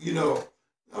 because you know,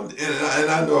 and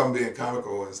I know I'm being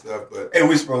comical and stuff, but and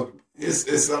we supposed to.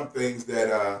 It's some things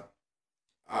that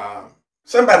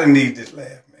somebody needs this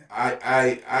laugh, man.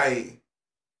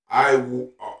 I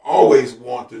always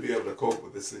want to be able to cope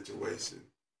with the situation,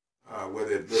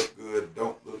 whether it look good,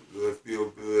 don't look good, feel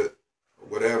good, or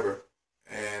whatever.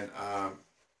 And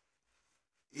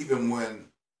even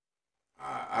when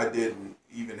I didn't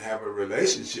even have a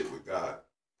relationship with God,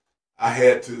 I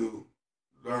had to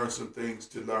learn some things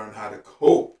to learn how to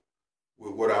cope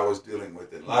with what I was dealing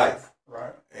with in life.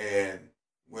 Right. And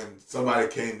when somebody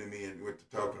came to me and went to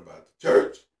talking about the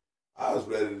church, I was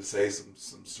ready to say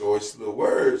some choice little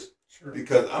words. Sure.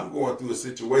 Because I'm going through a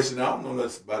situation. I don't know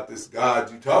nothing about this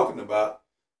God you're talking about,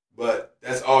 but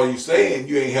that's all you saying.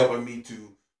 You ain't helping me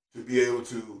to be able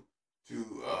to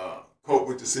cope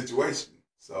with the situation.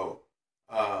 So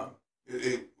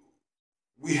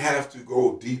we have to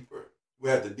go deeper. We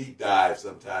have to deep dive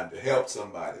sometime to help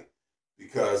somebody,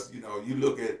 because you know, you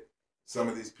look at some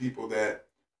of these people that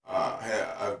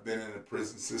have been in the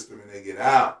prison system and they get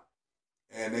out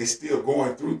and they still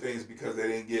going through things because they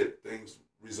didn't get things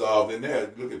resolved in there.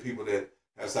 You look at people that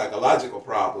have psychological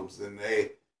problems and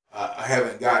they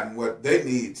haven't gotten what they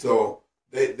need, so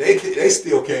they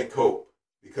still can't cope,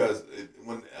 because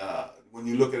when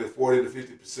you look at it, 40 to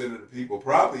 50% of the people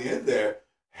probably in there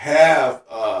have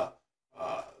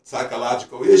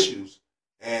psychological issues,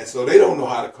 and so they don't know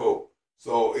how to cope.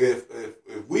 So if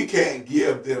we can't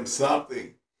give them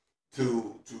something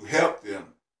to help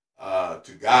them,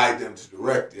 to guide them, to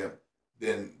direct them,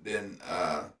 then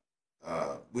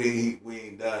we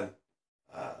ain't done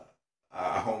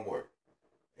our homework.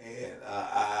 And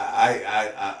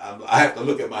I have to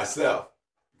look at myself,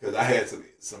 because I had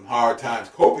some hard times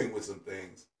coping with some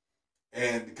things,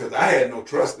 and because I had no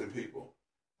trust in people.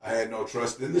 I had no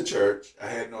trust in the church. I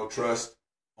had no trust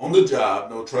on the job,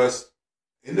 no trust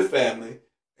in the family,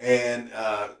 and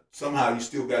somehow you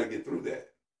still got to get through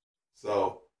that.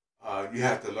 So you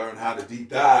have to learn how to deep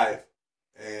dive.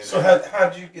 And so how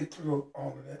did you get through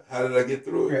all of that? How did I get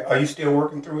through it? Are you still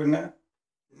working through it now?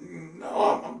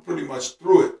 No, I'm pretty much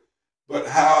through it. But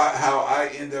how I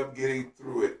end up getting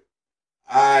through it,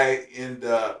 I end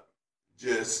up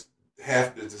just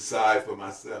have to decide for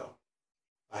myself.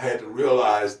 I had to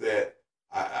realize that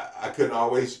I couldn't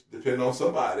always depend on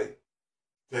somebody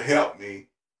to help me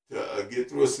to get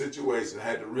through a situation. I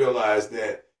had to realize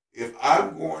that if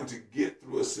I'm going to get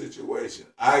through a situation,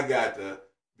 I got to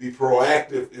be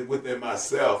proactive within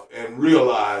myself and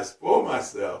realize for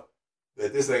myself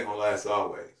that this ain't gonna last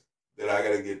always. That I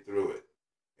got to get through it.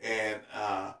 And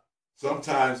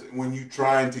sometimes when you're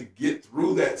trying to get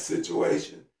through that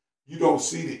situation, you don't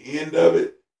see the end of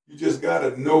it. You just got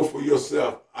to know for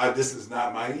yourself, this is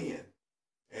not my end.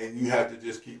 And you have to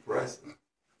just keep pressing.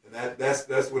 And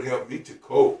that's what helped me to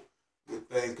cope with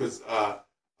things, because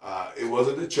it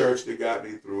wasn't the church that got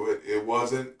me through it. It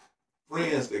wasn't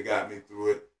friends that got me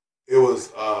through it. It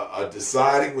was a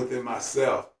deciding within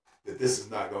myself that this is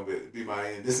not going to be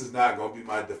my end. This is not going to be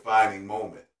my defining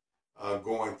moment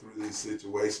going through these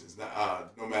situations.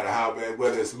 No matter how bad,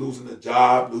 whether it's losing a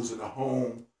job, losing a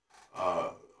home,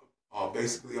 or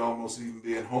basically almost even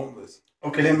being homeless.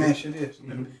 Okay, let me ask you this.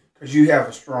 Because you have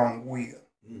a strong will.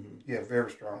 Mm-hmm. You have a very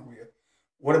strong will.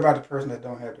 What about the person that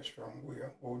don't have the strong will?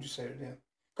 What would you say to them?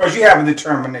 Because you have a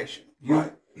determination.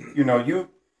 Right. You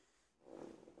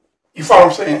follow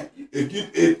what I'm saying?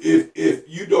 If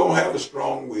you don't have a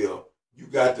strong will, you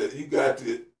got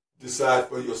to decide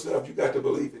for yourself. You got to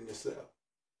believe in yourself.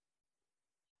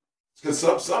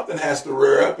 Because something has to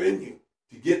rear up in you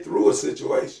to get through a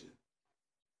situation.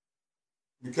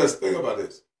 Because think about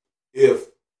this. If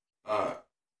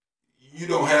you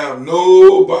don't have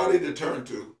nobody to turn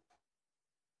to,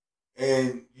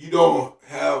 and you don't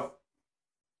have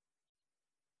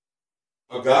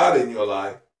a God in your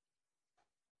life,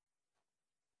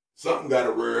 something got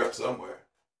to rear up somewhere,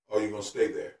 or you're going to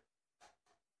stay there.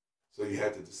 So you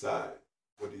have to decide,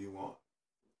 what do you want?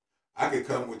 I could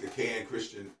come with the canned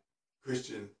Christian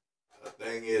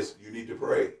thing is, you need to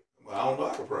pray. Well, I don't know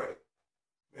how to pray.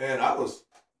 Man, I was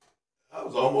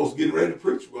almost getting ready to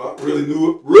preach. Well, I really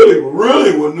knew what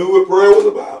prayer was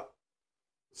about.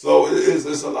 So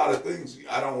it's a lot of things.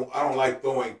 I don't like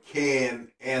throwing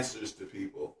canned answers to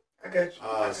people. I got you.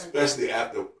 Especially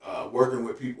after working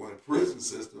with people in the prison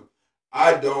system.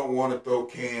 I don't want to throw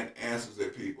canned answers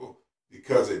at people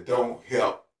because it don't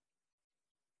help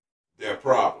their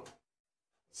problem.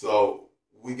 So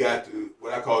we got to,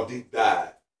 what I call deep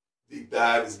dive. Deep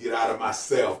dive is get out of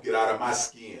myself, get out of my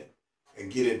skin, and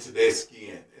get into their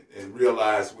skin, and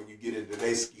realize when you get into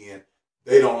their skin,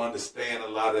 they don't understand a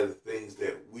lot of the things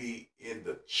that we in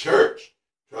the church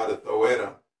try to throw at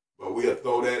them. But we'll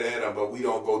throw that at them, but we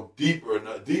don't go deep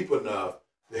enough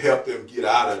to help them get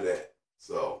out of that.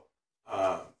 So,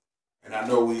 and I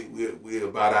know we're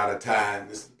about out of time.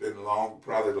 This has been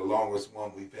probably the longest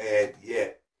one we've had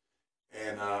yet.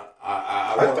 And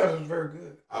I thought it was very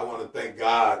good. I want to thank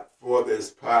God for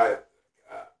this podcast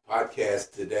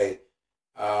today.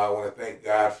 I want to thank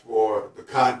God for the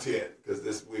content,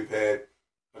 because we've had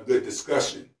a good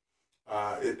discussion.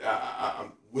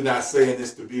 We're not saying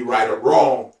this to be right or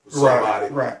wrong for somebody,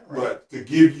 right. but to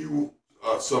give you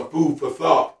some food for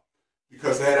thought.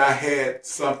 Because had I had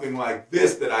something like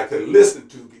this that I could listen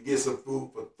to get some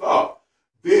food for thought,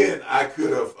 then I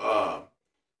could have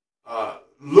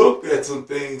looked at some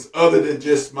things other than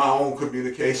just my own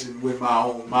communication with my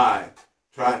own mind,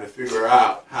 trying to figure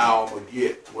out how I'm going to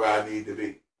get where I need to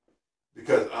be.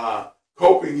 Because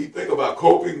coping, you think about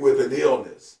coping with an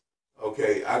illness.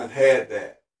 Okay, I done had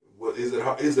that. Is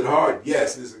it hard?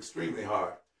 Yes, it's extremely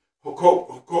hard.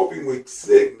 Coping with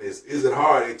sickness, is it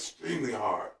hard? Extremely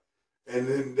hard. And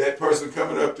then that person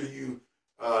coming up to you,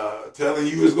 telling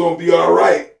you it's going to be all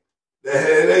right,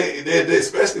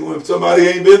 especially when somebody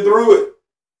ain't been through it,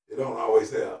 it don't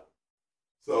always help.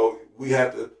 So we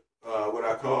have to, what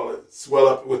I call it, swell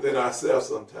up within ourselves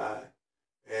sometime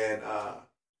and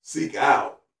seek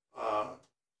out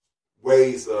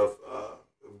ways of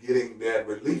getting that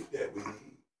relief that we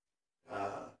need.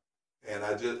 And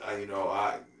I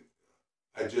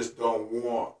just don't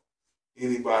want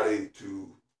anybody to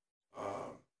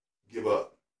give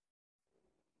up,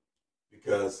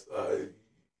 because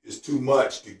it's too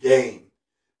much to gain.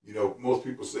 Most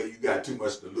people say you got too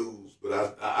much to lose,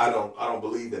 but I don't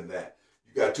believe in that.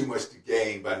 You got too much to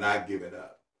gain by not giving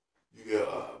up.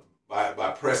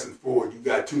 By pressing forward, you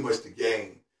got too much to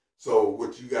gain. So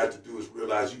what you got to do is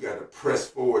realize you got to press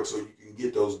forward so you can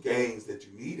get those gains that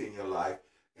you need in your life,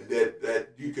 and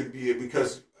that you can be,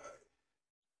 because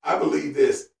I believe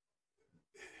this.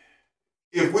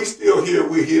 If we still here,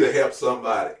 we're here to help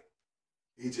somebody,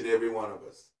 each and every one of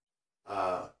us.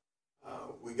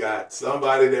 We got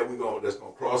somebody that's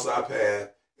gonna cross our path,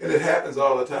 and it happens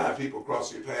all the time. People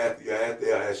cross your path.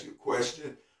 They'll ask you a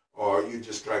question, or you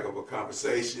just strike up a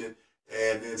conversation,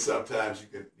 and then sometimes you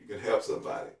can help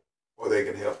somebody, or they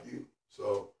can help you.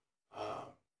 So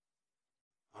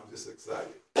I'm just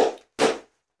excited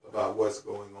about what's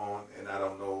going on, and I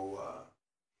don't know.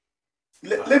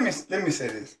 Let me say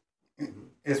this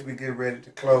as we get ready to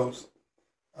close.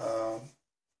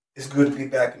 It's good to be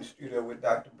back in the studio with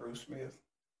Dr. Bruce Smith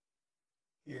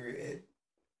here at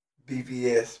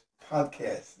BVS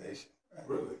Podcast Station. Right?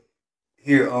 Really?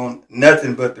 Here on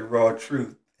Nothing But the Raw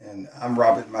Truth. And I'm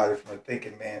Robert Miley from the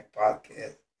Thinking Man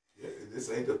Podcast. Yeah, this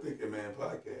ain't the Thinking Man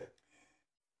Podcast.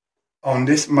 On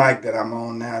this mic that I'm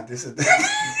on now, this is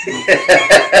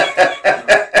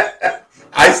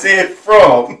I said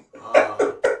from.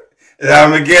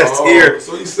 I'm a guest here.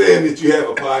 So you're saying that you have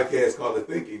a podcast called The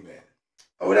Thinking Man?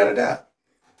 Oh, without a doubt.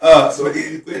 So do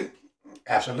you think?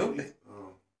 Absolutely. Okay.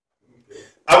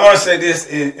 I want to say this,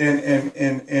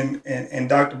 and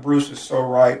Dr. Bruce is so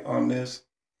right on this.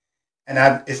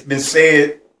 And it's been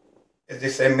said, as they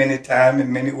say many times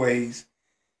in many ways,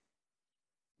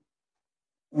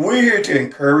 we're here to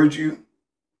encourage you,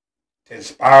 to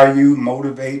inspire you,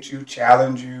 motivate you,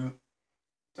 challenge you,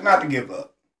 to not to give up.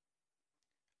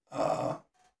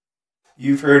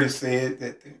 You've heard it said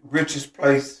that the richest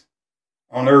place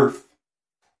on earth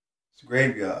is a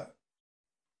graveyard.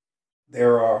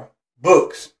 There are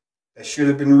books that should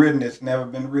have been written that's never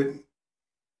been written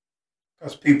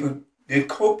because people didn't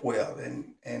cope well,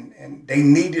 and they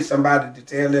needed somebody to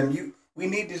tell them, we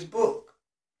need this book.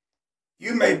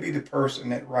 You may be the person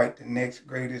that write the next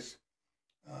greatest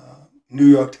New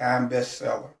York Times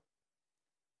bestseller.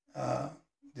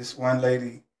 This one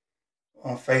lady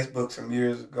on Facebook some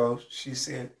years ago,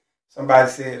 somebody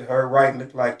said her writing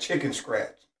looked like chicken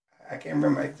scratch. I can't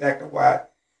remember exactly why.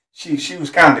 She was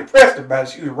kind of depressed about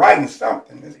it. She was writing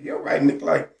something. They said, your writing looked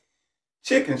like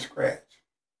chicken scratch.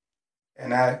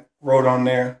 And I wrote on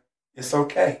there, it's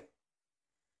okay.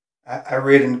 I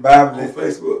read in the Bible. On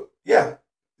Facebook? Yeah.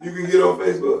 You can get on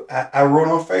Facebook? I wrote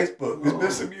on Facebook. It's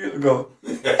been some years ago.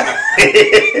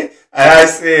 And I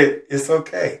said, it's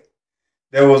okay.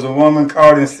 There was a woman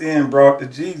caught in sin brought to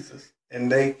Jesus, and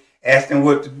they asked him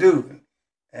what to do.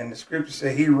 And the scripture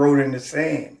said he wrote in the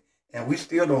sand. And we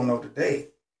still don't know today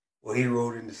what he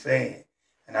wrote in the sand.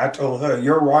 And I told her,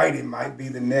 your writing might be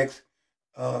the next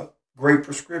great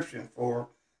prescription for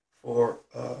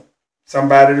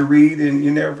somebody to read, and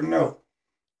you never know.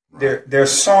 Right. There are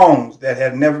songs that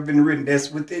have never been written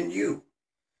that's within you.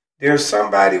 There's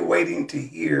somebody waiting to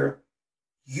hear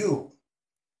you.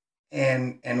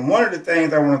 And one of the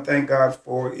things I want to thank God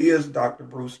for is Dr.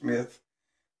 Bruce Smith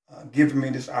giving me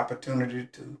this opportunity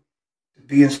to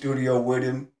be in studio with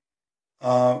him,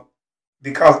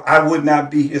 because I would not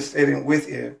be here sitting with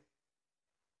him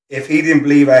if he didn't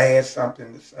believe I had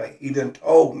something to say. He done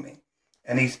told me,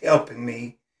 and he's helping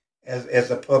me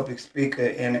as a public speaker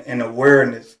in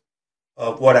awareness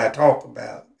of what I talk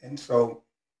about. And so,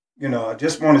 I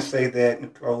just want to say that in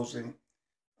closing.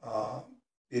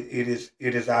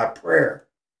 It is our prayer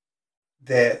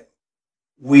that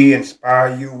we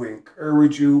inspire you, we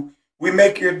encourage you, we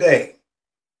make your day.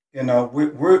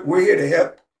 We're here to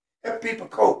help people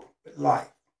cope with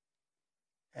life.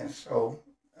 And so,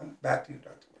 back to you,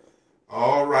 Dr.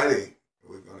 All righty.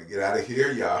 We're going to get out of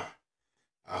here, y'all.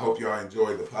 I hope y'all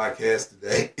enjoyed the podcast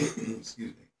today. Excuse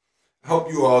me. I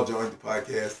hope you all enjoyed the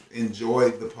podcast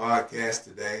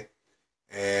today.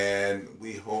 And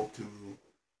we hope to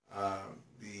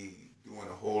be doing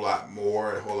a whole lot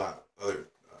other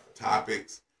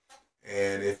topics.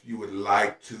 And if you would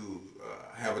like to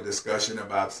have a discussion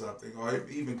about something, or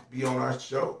even be on our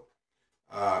show,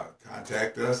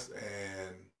 contact us.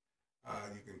 And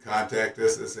you can contact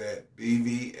us at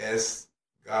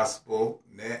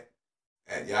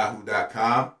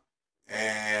bvsgospelnet@yahoo.com.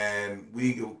 And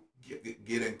we will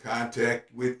get in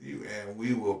contact with you, and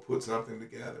we will put something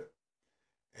together.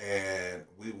 And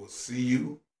we will see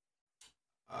you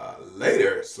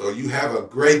later. So you have a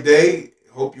great day.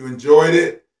 Hope you enjoyed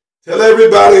it. Tell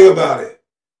everybody about it.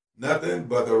 Nothing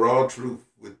But the Raw Truth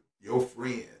with your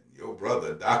friend, your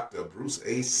brother, Dr. Bruce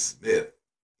A. Smith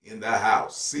in the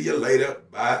house. See you later.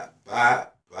 Bye, bye,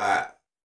 bye.